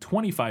budget of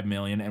 $25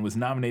 million and was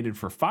nominated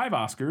for 5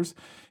 Oscars,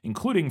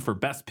 including for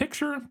Best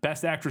Picture,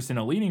 Best Actress in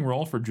a Leading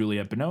Role for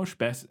Juliette Binoche,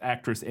 Best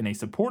Actress in a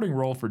Supporting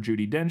Role for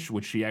Judi Dench,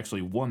 which she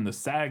actually won the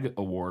SAG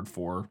Award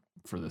for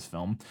this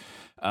film,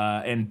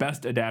 and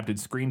Best Adapted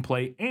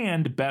Screenplay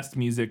and Best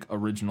Music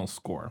Original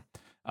Score.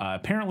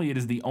 Apparently, it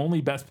is the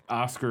only Best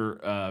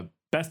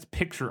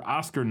Picture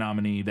Oscar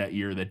nominee that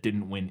year that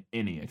didn't win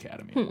any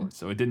Academy Awards.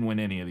 So it didn't win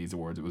any of these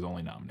awards. It was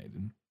only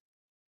nominated.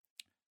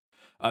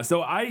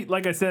 So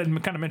like I said,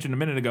 kind of mentioned a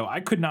minute ago,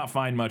 I could not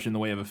find much in the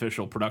way of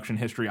official production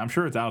history. I'm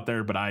sure it's out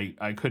there, but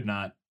I could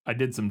not. I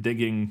did some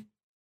digging.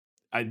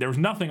 There was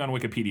nothing on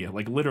Wikipedia,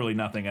 like literally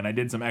nothing. And I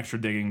did some extra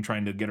digging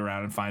trying to get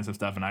around and find some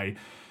stuff. And I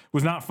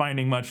was not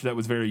finding much that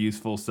was very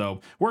useful.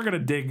 So we're going to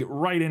dig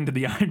right into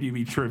the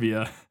IMDb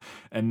trivia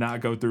and not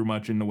go through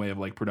much in the way of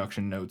like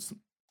production notes.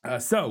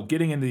 So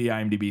getting into the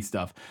IMDb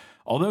stuff.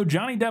 Although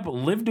Johnny Depp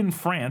lived in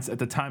France at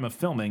the time of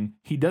filming,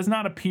 he does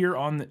not appear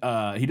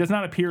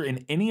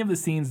in any of the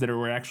scenes that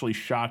were actually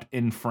shot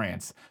in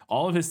France.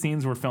 All of his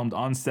scenes were filmed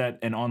on set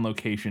and on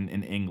location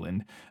in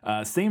England.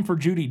 Same for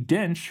Judi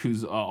Dench,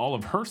 whose all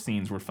of her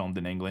scenes were filmed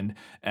in England.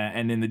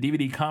 And in the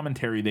DVD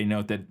commentary, they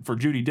note that for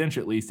Judi Dench,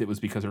 at least, it was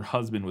because her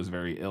husband was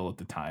very ill at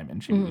the time,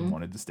 and she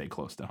wanted to stay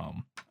close to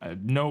home. I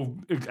have no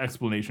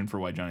explanation for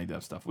why Johnny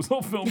Depp stuff was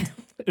all filmed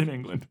in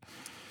England.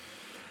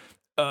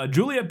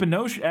 Juliette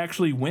Binoche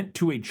actually went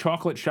to a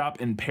chocolate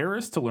shop in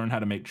Paris to learn how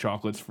to make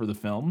chocolates for the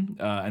film,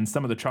 and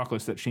some of the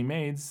chocolates that she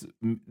made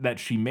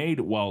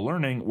while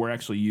learning were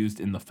actually used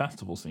in the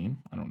festival scene.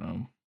 I don't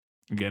know.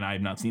 Again, I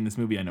have not seen this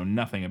movie. I know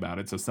nothing about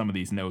it, so some of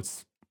these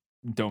notes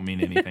don't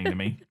mean anything to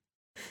me.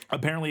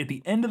 Apparently, at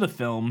the end of the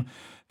film,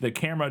 the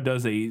camera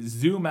does a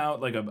zoom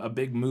out, like a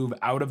big move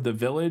out of the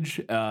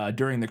village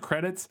during the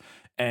credits.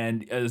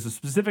 And there's a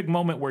specific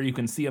moment where you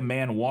can see a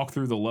man walk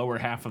through the lower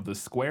half of the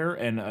square.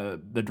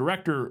 And the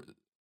director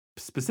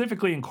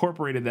specifically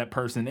incorporated that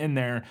person in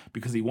there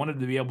because he wanted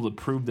to be able to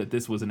prove that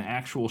this was an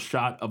actual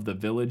shot of the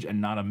village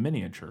and not a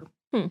miniature.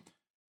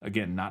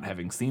 Again, not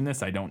having seen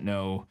this, I don't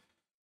know.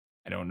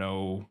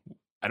 We'll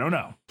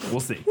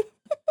see.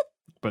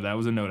 But that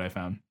was a note I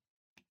found.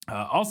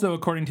 Also,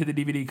 according to the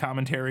DVD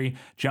commentary,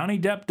 Johnny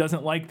Depp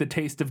doesn't like the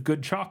taste of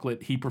good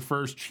chocolate. He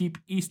prefers cheap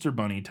Easter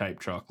Bunny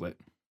type chocolate.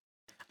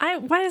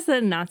 Why does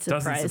that not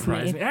surprise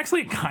me?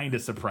 Actually, it kind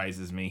of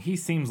surprises me. He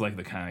seems like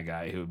the kind of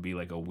guy who would be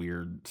like a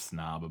weird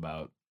snob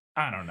about,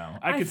 I don't know.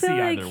 I could see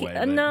either way.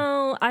 But...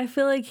 No, I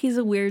feel like he's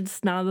a weird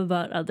snob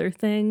about other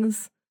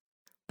things,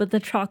 but the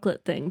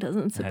chocolate thing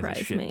doesn't surprise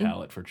has a shit me.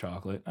 Palate for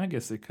chocolate. I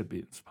guess it could be.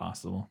 It's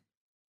possible.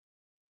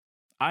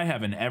 I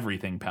have an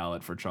everything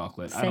palate for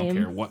chocolate. Same. I don't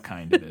care what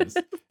kind it is,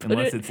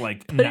 unless it's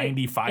like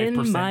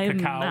 95%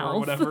 cacao or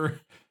whatever.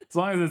 As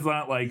long as it's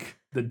not like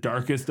the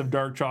darkest of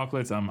dark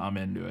chocolates, I'm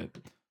into it.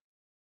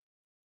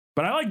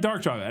 But I like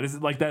dark chocolate. It's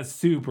like that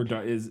super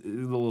dark is a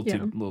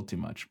little too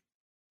much.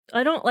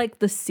 I don't like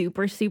the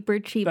super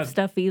cheap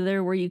stuff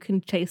either, where you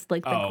can taste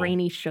like the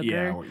grainy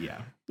sugar.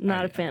 Yeah.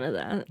 Not a fan of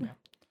that. Yeah.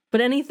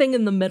 But anything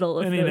in the middle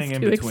of those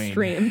two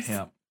extremes.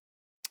 Yeah.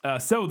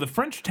 So the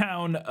French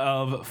town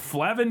of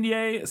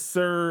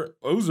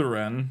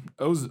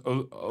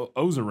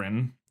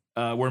Flavigny-sur-Ozerin,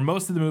 where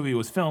most of the movie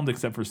was filmed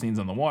except for scenes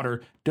on the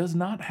water, does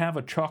not have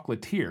a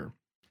chocolatier.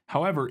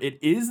 However, it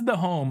is the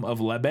home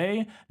of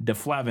l'Abbaye de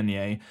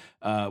Flavigny,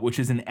 which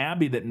is an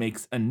abbey that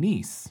makes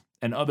anise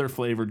and other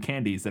flavored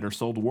candies that are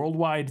sold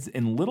worldwide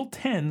in little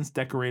tins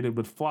decorated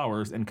with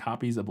flowers and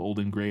copies of old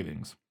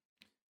engravings.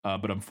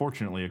 But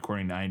unfortunately,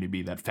 according to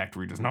IMDb, that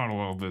factory does not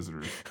allow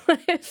visitors.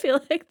 I feel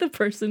like the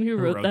person who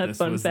wrote that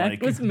fun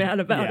fact was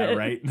mad about it. Yeah,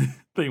 right?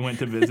 They went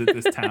to visit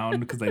this town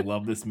because they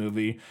love this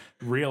movie,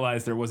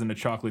 realized there wasn't a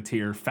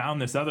chocolatier,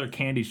 found this other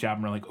candy shop,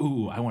 and were like,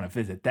 ooh, I want to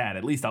visit that.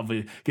 At least I'll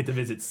get to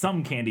visit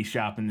some candy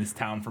shop in this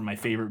town from my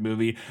favorite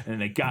movie. And then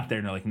they got there,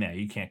 and they're like, nah,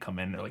 you can't come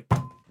in. They're like,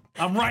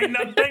 I'm writing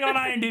a thing on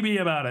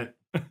IMDb about it.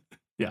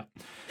 Yeah.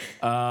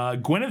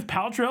 Gwyneth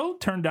Paltrow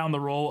turned down the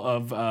role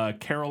of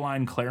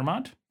Caroline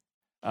Claremont.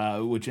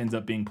 Which ends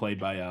up being played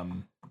by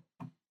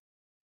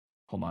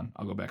hold on,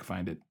 I'll go back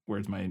find it.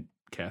 Where's my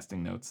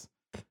casting notes?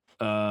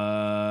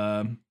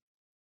 Carrie-Anne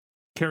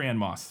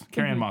Moss.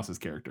 Carrie-Anne Moss's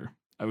character,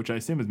 which I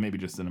assume is maybe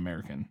just an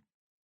American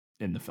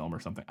in the film or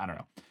something. I don't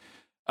know.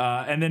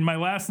 And then my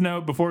last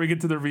note before we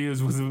get to the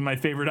reviews was my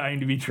favorite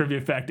IMDb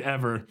trivia fact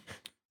ever.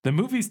 The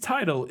movie's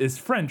title is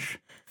French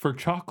for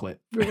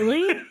chocolate.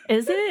 Really?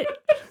 Is it?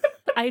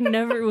 I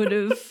never would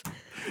have.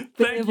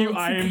 Thank you,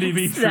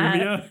 IMDb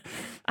trivia.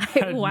 I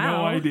had no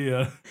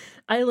idea.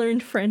 I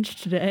learned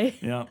French today.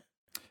 Yeah.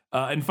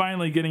 And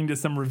finally, getting to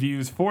some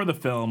reviews for the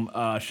film,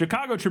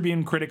 Chicago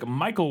Tribune critic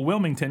Michael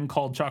Wilmington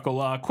called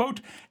Chocolat,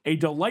 quote, a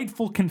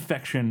delightful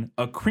confection,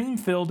 a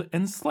cream-filled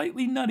and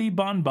slightly nutty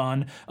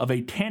bonbon of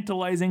a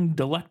tantalizing,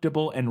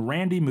 delectable, and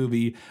randy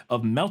movie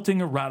of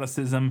melting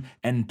eroticism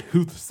and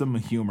toothsome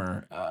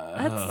humor.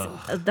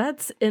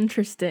 That's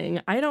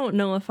interesting. I don't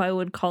know if I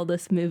would call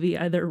this movie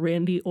either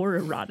randy or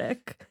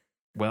erotic.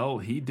 Well,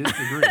 he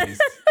disagrees,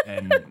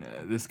 and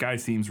this guy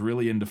seems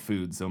really into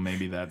food, so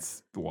maybe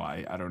that's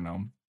why. I don't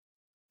know.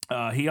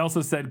 He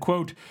also said,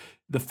 quote,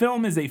 the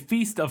film is a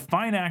feast of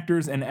fine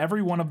actors, and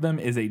every one of them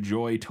is a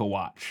joy to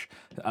watch.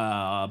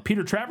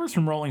 Peter Travers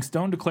from Rolling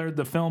Stone declared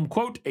the film,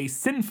 quote, a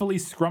sinfully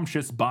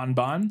scrumptious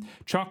bonbon.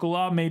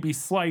 Chocolat may be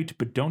slight,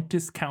 but don't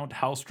discount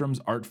Hallstrom's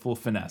artful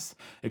finesse.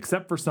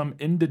 Except for some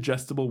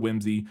indigestible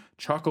whimsy,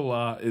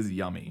 Chocolat is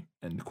yummy,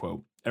 end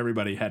quote.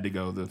 Everybody had to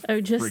go the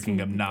freaking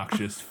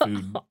obnoxious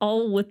food.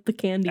 All with the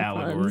candy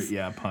allegory, puns.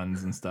 Yeah,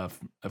 puns and stuff,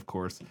 of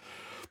course.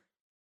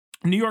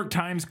 New York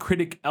Times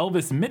critic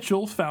Elvis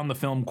Mitchell found the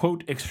film,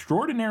 quote,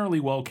 extraordinarily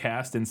well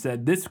cast and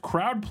said, this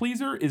crowd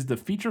pleaser is the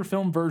feature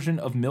film version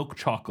of Milk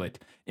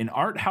Chocolate, an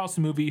art house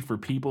movie for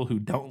people who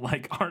don't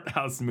like art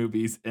house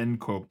movies,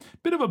 end quote.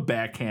 Bit of a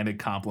backhanded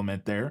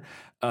compliment there,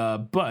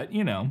 but,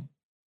 you know,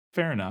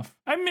 fair enough.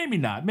 Maybe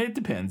not. It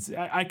depends.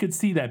 I could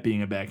see that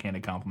being a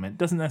backhanded compliment.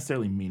 Doesn't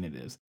necessarily mean it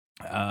is.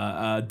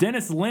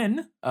 Dennis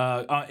Lin,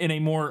 in a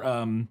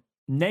more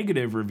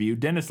negative review,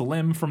 Dennis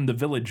Lim from The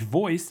Village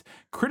Voice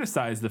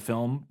criticized the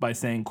film by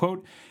saying,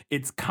 quote,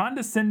 it's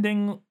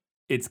condescending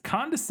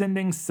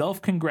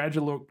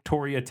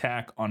self-congratulatory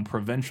attack on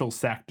provincial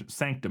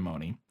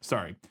sanctimony.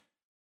 Sorry.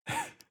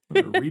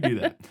 Redo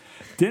that.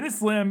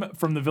 Dennis Lim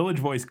from The Village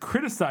Voice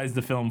criticized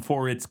the film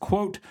for its,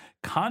 quote,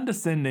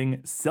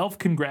 condescending,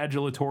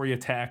 self-congratulatory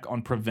attack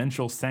on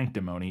provincial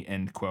sanctimony,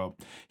 end quote.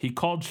 He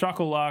called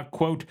Chocolat,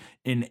 quote,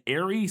 an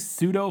airy,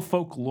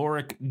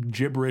 pseudo-folkloric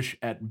gibberish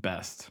at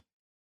best.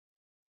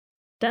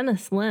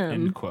 Dennis Lim,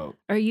 end quote.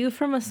 Are you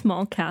from a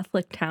small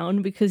Catholic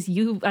town? Because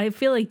I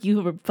feel like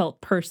you felt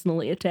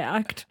personally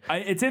attacked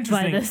it's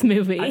interesting. by this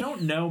movie. I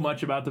don't know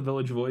much about The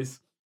Village Voice.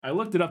 I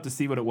looked it up to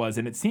see what it was,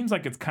 and it seems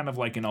like it's kind of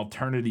like an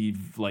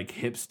alternative, like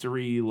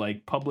hipstery,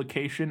 like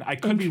publication. I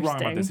could be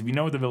wrong about this. If you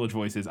know what The Village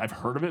Voice is, I've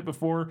heard of it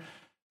before.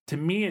 To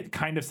me, it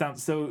kind of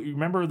sounds so. You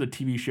remember the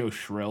TV show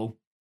Shrill?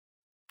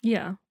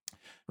 Yeah.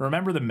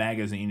 Remember the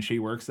magazine she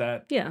works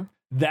at? Yeah.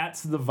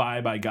 That's the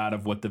vibe I got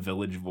of what The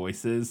Village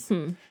Voice is.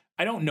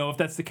 I don't know if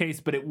that's the case,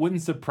 but it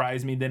wouldn't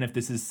surprise me then if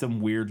this is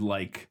some weird,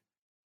 like,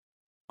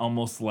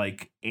 almost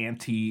like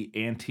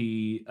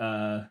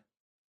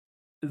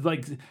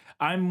like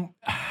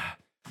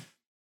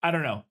I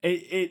don't know.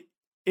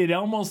 It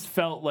almost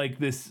felt like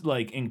this,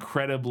 like,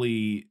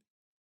 incredibly.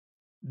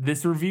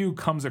 This review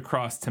comes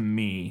across to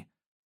me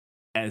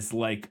as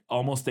like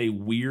almost a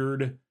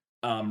weird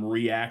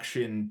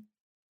reaction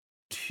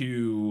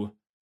to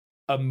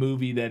a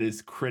movie that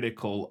is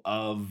critical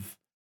of.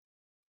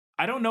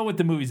 I don't know what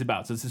the movie's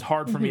about, so this is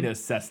hard for me to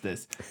assess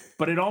this.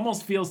 But it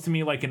almost feels to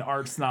me like an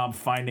art snob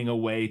finding a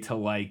way to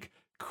like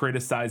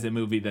criticize a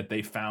movie that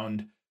they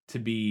found to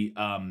be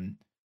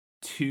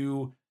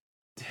too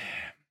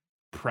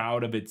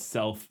proud of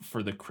itself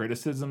for the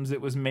criticisms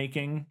it was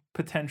making,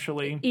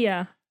 potentially.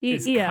 Yeah.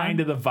 It's kind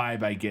of the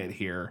vibe I get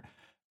here.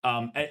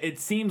 It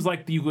seems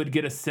like you would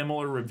get a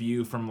similar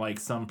review from like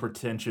some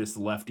pretentious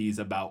lefties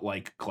about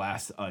like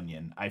Glass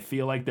Onion. I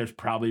feel like there's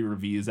probably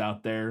reviews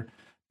out there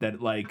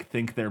that like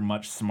think they're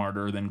much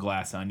smarter than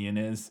Glass Onion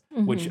is.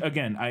 Which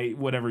again,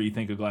 whatever you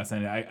think of Glass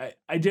Onion,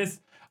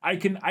 I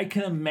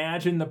can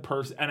imagine the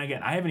person. And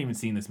again, I haven't even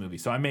seen this movie,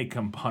 so I may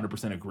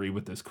 100% agree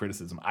with this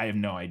criticism. I have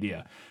no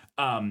idea.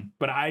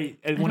 But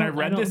when I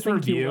read this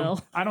review,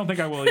 I don't think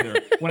I will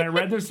either. When I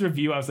read this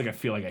review, I was like, I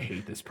feel like I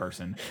hate this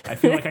person. I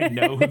feel like I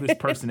know who this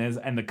person is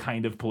and the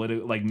kind of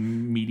political, like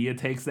media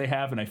takes they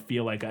have, and I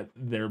feel like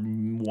they're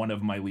one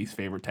of my least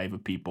favorite type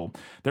of people.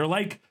 They're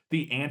like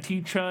the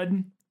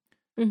anti-chud.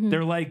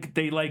 They're like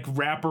they like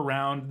wrap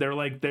around. They're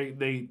like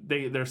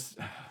they're.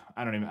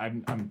 I don't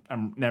even.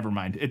 I'm. Never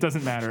mind. It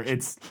doesn't matter.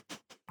 It's.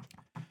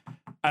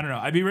 I don't know.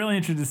 I'd be really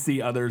interested to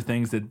see other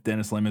things that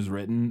Dennis Lim has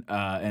written,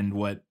 and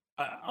what.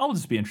 I'll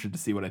just be interested to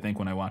see what I think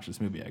when I watch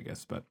this movie, I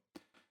guess. But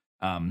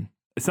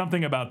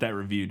something about that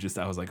review,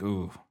 I was like,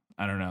 ooh,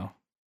 I don't know.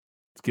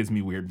 It gives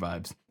me weird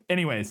vibes.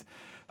 Anyways,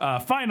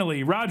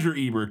 finally, Roger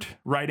Ebert,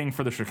 writing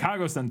for the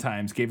Chicago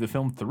Sun-Times, gave the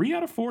film 3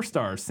 out of 4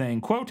 stars,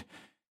 saying, quote,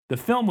 "The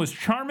film was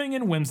charming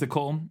and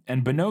whimsical,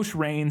 and Binoche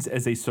reigns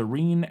as a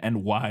serene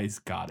and wise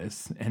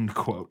goddess," end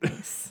quote.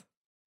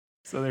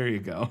 So there you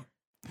go.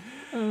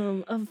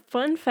 A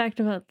fun fact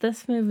about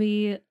this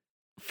movie,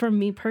 for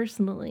me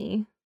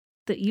personally,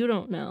 that you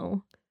don't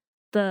know,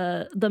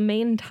 the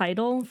main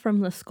title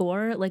from the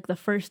score, like the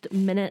first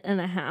minute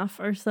and a half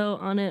or so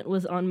on it,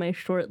 was on my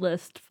short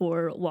list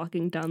for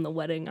walking down the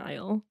wedding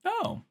aisle.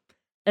 Oh.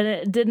 And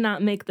it did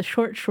not make the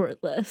short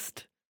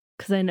list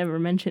because I never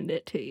mentioned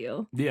it to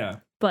you. Yeah.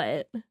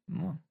 But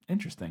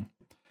interesting.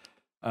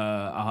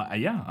 I'll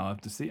have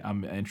to see.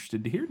 I'm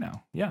interested to hear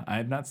now. Yeah, I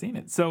have not seen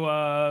it. So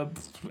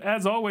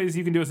as always,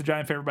 you can do us a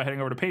giant favor by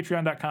heading over to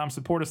patreon.com,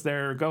 support us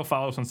there, go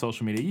follow us on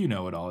social media. You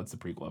know it all. It's the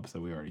prequel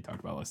episode. We already talked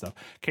about all this stuff.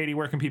 Katie,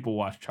 where can people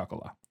watch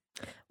Chocolat?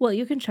 Well,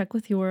 you can check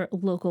with your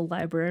local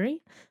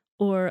library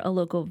or a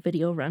local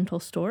video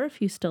rental store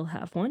if you still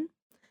have one.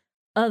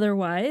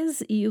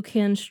 Otherwise, you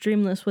can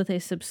stream this with a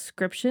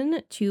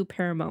subscription to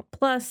Paramount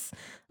Plus.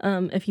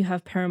 If you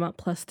have Paramount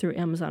Plus through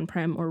Amazon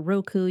Prime or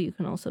Roku, you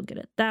can also get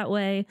it that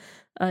way.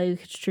 You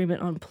can stream it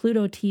on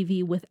Pluto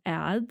TV with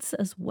ads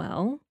as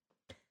well.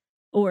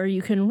 Or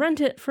you can rent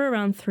it for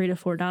around $3 to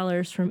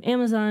 $4 from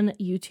Amazon,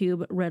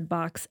 YouTube,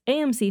 Redbox,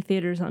 AMC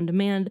Theaters on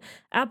Demand,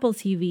 Apple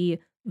TV,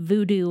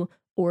 Vudu,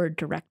 or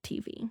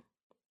DirecTV.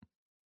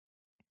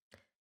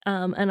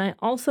 And I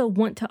also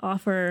want to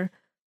offer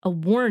a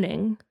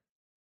warning,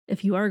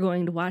 if you are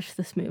going to watch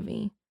this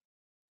movie,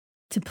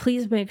 to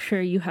please make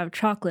sure you have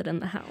chocolate in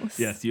the house.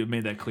 Yes, you have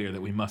made that clear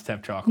that we must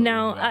have chocolate.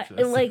 Now,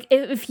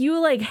 if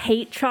you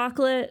hate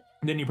chocolate,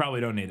 then you probably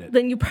don't need it.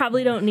 Then you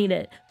probably don't need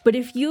it. But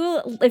if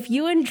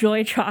you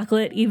enjoy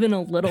chocolate even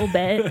a little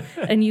bit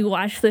and you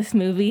watch this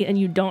movie and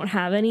you don't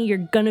have any, you're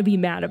gonna be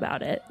mad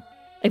about it.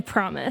 I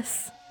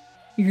promise.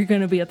 You're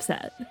gonna be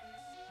upset.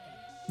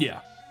 Yeah.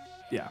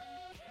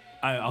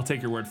 I'll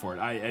take your word for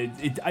it.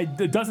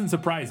 It doesn't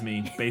surprise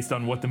me based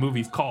on what the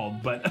movie's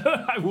called, but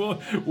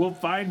we'll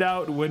find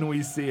out when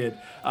we see it.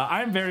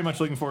 I'm very much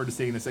looking forward to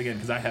seeing this again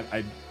because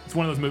it's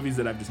one of those movies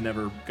that I've just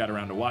never got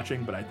around to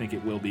watching, but I think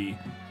it will be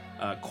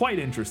quite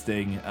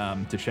interesting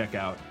to check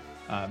out.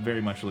 Very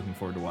much looking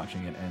forward to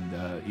watching it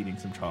and eating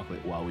some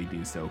chocolate while we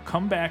do so.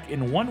 Come back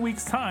in 1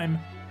 week's time.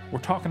 We're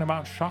talking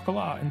about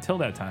Chocolat. Until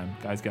that time,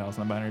 guys, gals,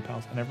 non-binary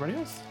pals, and everybody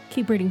else,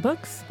 keep reading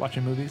books,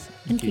 watching movies,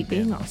 and keep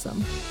being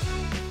awesome.